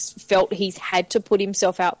he's felt he's had to put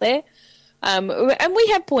himself out there. And we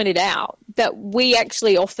have pointed out that we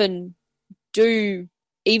actually often do,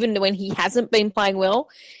 even when he hasn't been playing well,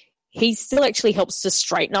 he still actually helps to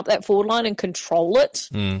straighten up that forward line and control it.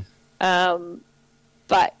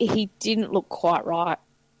 But he didn't look quite right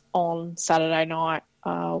on Saturday night,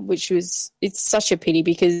 it's such a pity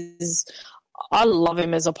because I love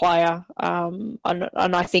him as a player, and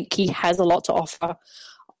I think he has a lot to offer.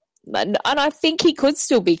 And I think he could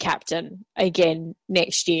still be captain again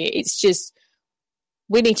next year. It's just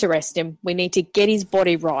we need to rest him. We need to get his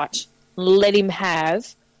body right, let him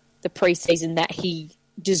have the preseason that he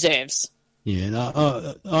deserves. Yeah,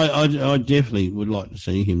 no, I definitely would like to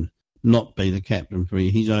see him not be the captain for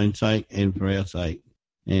his own sake and for our sake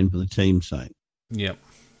and for the team's sake. Yep.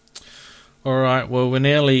 All right, well, we're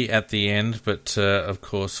nearly at the end, but of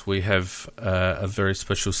course we have a very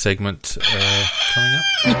special segment coming up.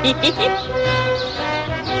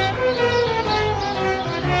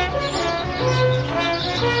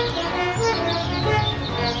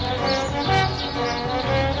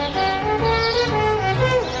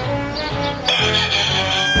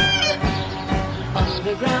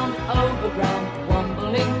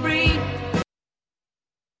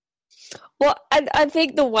 Well, I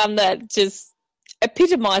think the one that just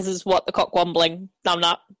epitomises what the cock-wombling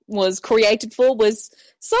thumb-up was created for was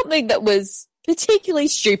something that was particularly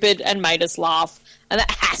stupid and made us laugh, and that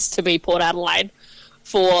has to be Port Adelaide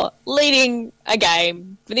for leading a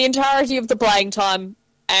game for the entirety of the playing time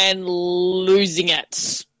and losing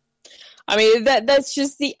it. I mean, that's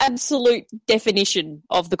just the absolute definition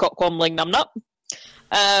of the cock-wombling thumb-up.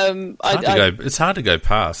 It's hard to go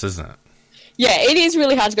past, isn't it? Yeah, it is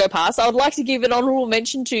really hard to go past. I would like to give an honourable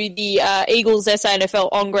mention to the Eagles SANFL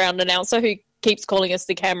on-ground announcer who keeps calling us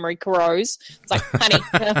the Camry Crows. It's like,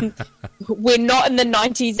 honey, we're not in the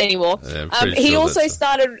 90s anymore. Yeah, he also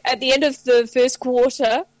started at the end of the first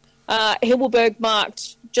quarter. Himmelberg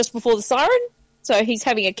marked just before the siren, so he's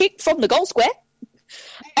having a kick from the goal square.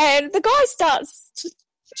 And the guy starts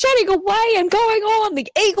chatting away and going on. The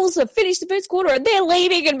Eagles have finished the first quarter and they're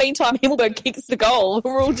leading, and meantime Himmelberg kicks the goal.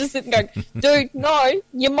 We're all just sitting going, dude, no,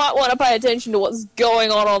 you might want to pay attention to what's going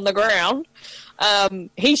on the ground.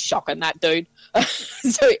 He's shocking, that dude.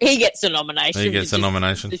 So he gets a nomination. He gets a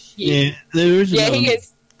nomination. Yeah, there is he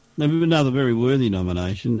gets... another very worthy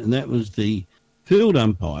nomination, and that was the field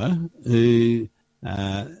umpire who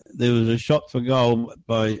there was a shot for goal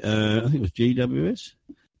by, I think it was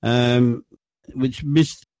GWS, which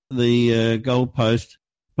missed the goal post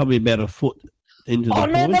probably about a foot into the post.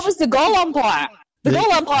 Oh, no, that was the goal umpire. The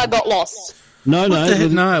goal umpire got lost. No,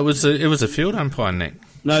 it was a field umpire, Nick.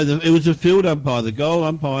 No, it was a field umpire. The goal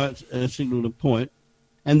umpire signalled a point,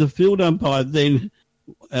 and the field umpire then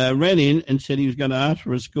ran in and said he was going to ask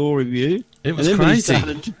for a score review. It was and then crazy. He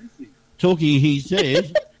started talking, he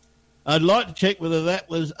said, I'd like to check whether that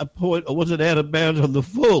was a point or was it out of bounds on the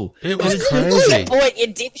full. It was It crazy. was a point, you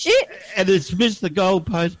dipshit. And it's missed the goal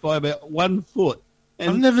post by about 1 foot.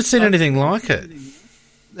 And I've never seen anything like it.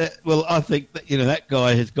 I think that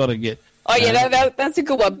guy has got to get... Oh, yeah, that's a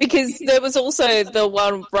good one, because there was also the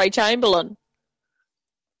one Ray Chamberlain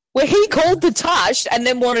where he called the touch and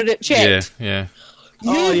then wanted it checked. Yeah.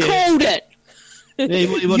 You called it. Yeah,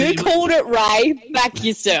 you called it, Ray. Back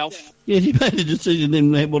yourself. Yeah, he made a decision,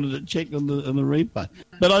 then they wanted it checked on the replay.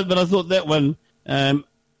 But I thought that one, I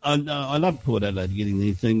love Port Adelaide getting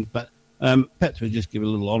these things, but perhaps we just give a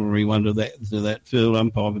little honorary one to that field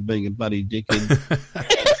umpire for being a bloody dickhead.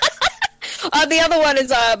 The other one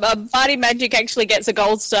is Barty Magic actually gets a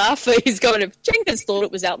gold star for his going of Jenkins thought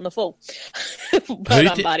it was out in the full.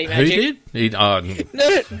 But Barty Magic. Who did? No,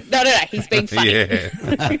 he's being funny. Yeah.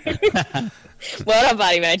 Well done,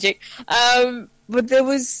 Barty Magic. But there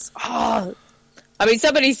was...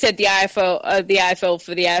 somebody said the AFL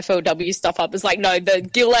for the AFLW stuff up. It's like, no, the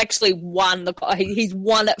Gill actually won. He's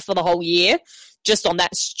won it for the whole year just on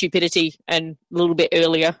that stupidity and a little bit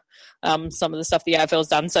earlier. Some of the stuff the AFL's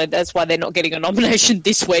done, so that's why they're not getting a nomination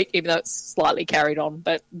this week, even though it's slightly carried on,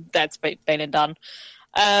 but that's been and done.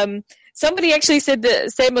 Somebody actually said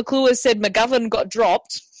that Sam McClure said McGovern got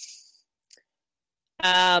dropped.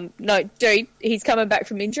 No, dude, he's coming back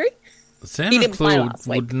from injury. Sam McClure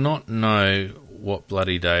would not know what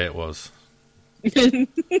bloody day it was.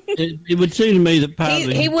 It would seem to me that part of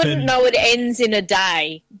he wouldn't know it ends in a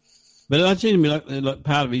day. But it seems to me like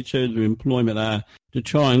part of his terms of employment are to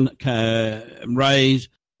try and raise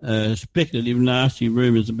speculative, nasty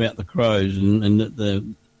rumours about the Crows and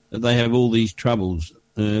that they have all these troubles.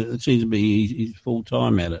 It seems to be he's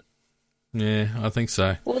full-time at it. Yeah, I think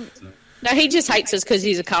so. Well, no, he just hates us because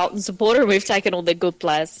he's a Carlton supporter and we've taken all their good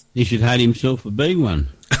players. He should hate himself for being one.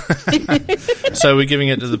 So we're giving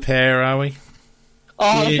it to the pair, are we?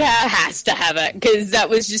 Oh, yeah. That has to have it, because that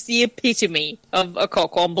was just the epitome of a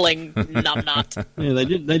cock-wombling numbnut. Yeah,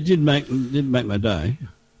 they did make my day.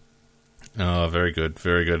 Oh, very good,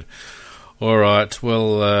 very good. All right,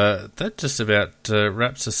 well, that just about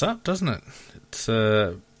wraps us up, doesn't it? It's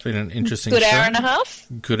been an interesting good show. Hour and a half?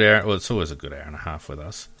 Good hour. Well, it's always a good hour and a half with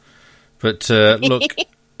us. But look...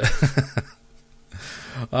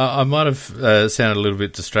 I might have sounded a little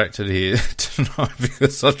bit distracted here tonight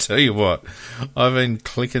because I'll tell you what, I've been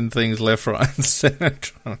clicking things left, right and centre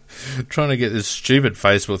trying to get this stupid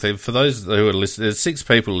Facebook thing. For those who are listening, there's 6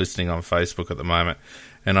 people listening on Facebook at the moment,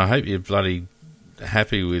 and I hope you're bloody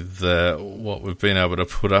happy with what we've been able to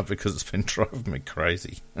put up because it's been driving me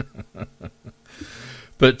crazy.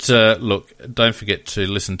 But look, don't forget to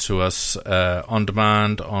listen to us on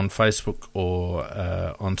demand on Facebook or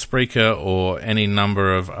on Spreaker or any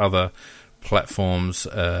number of other platforms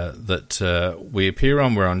that we appear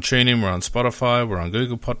on. We're on TuneIn, we're on Spotify, we're on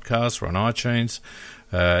Google Podcasts, we're on iTunes.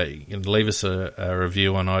 You can leave us a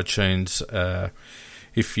review on iTunes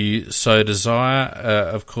if you so desire.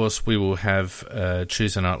 Of course, we will have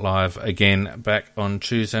Tuesday Night Live again back on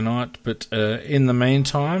Tuesday night. But in the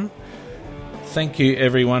meantime... Thank you,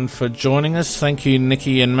 everyone, for joining us. Thank you,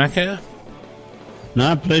 Nikki and Macca.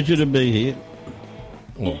 No, pleasure to be here.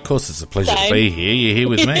 Well, of course it's a pleasure to be here. You're here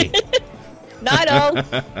with me. Night all.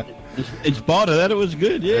 In spite of that, it was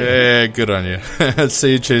good, yeah. Yeah, good on you.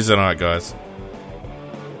 See you Tuesday night, guys.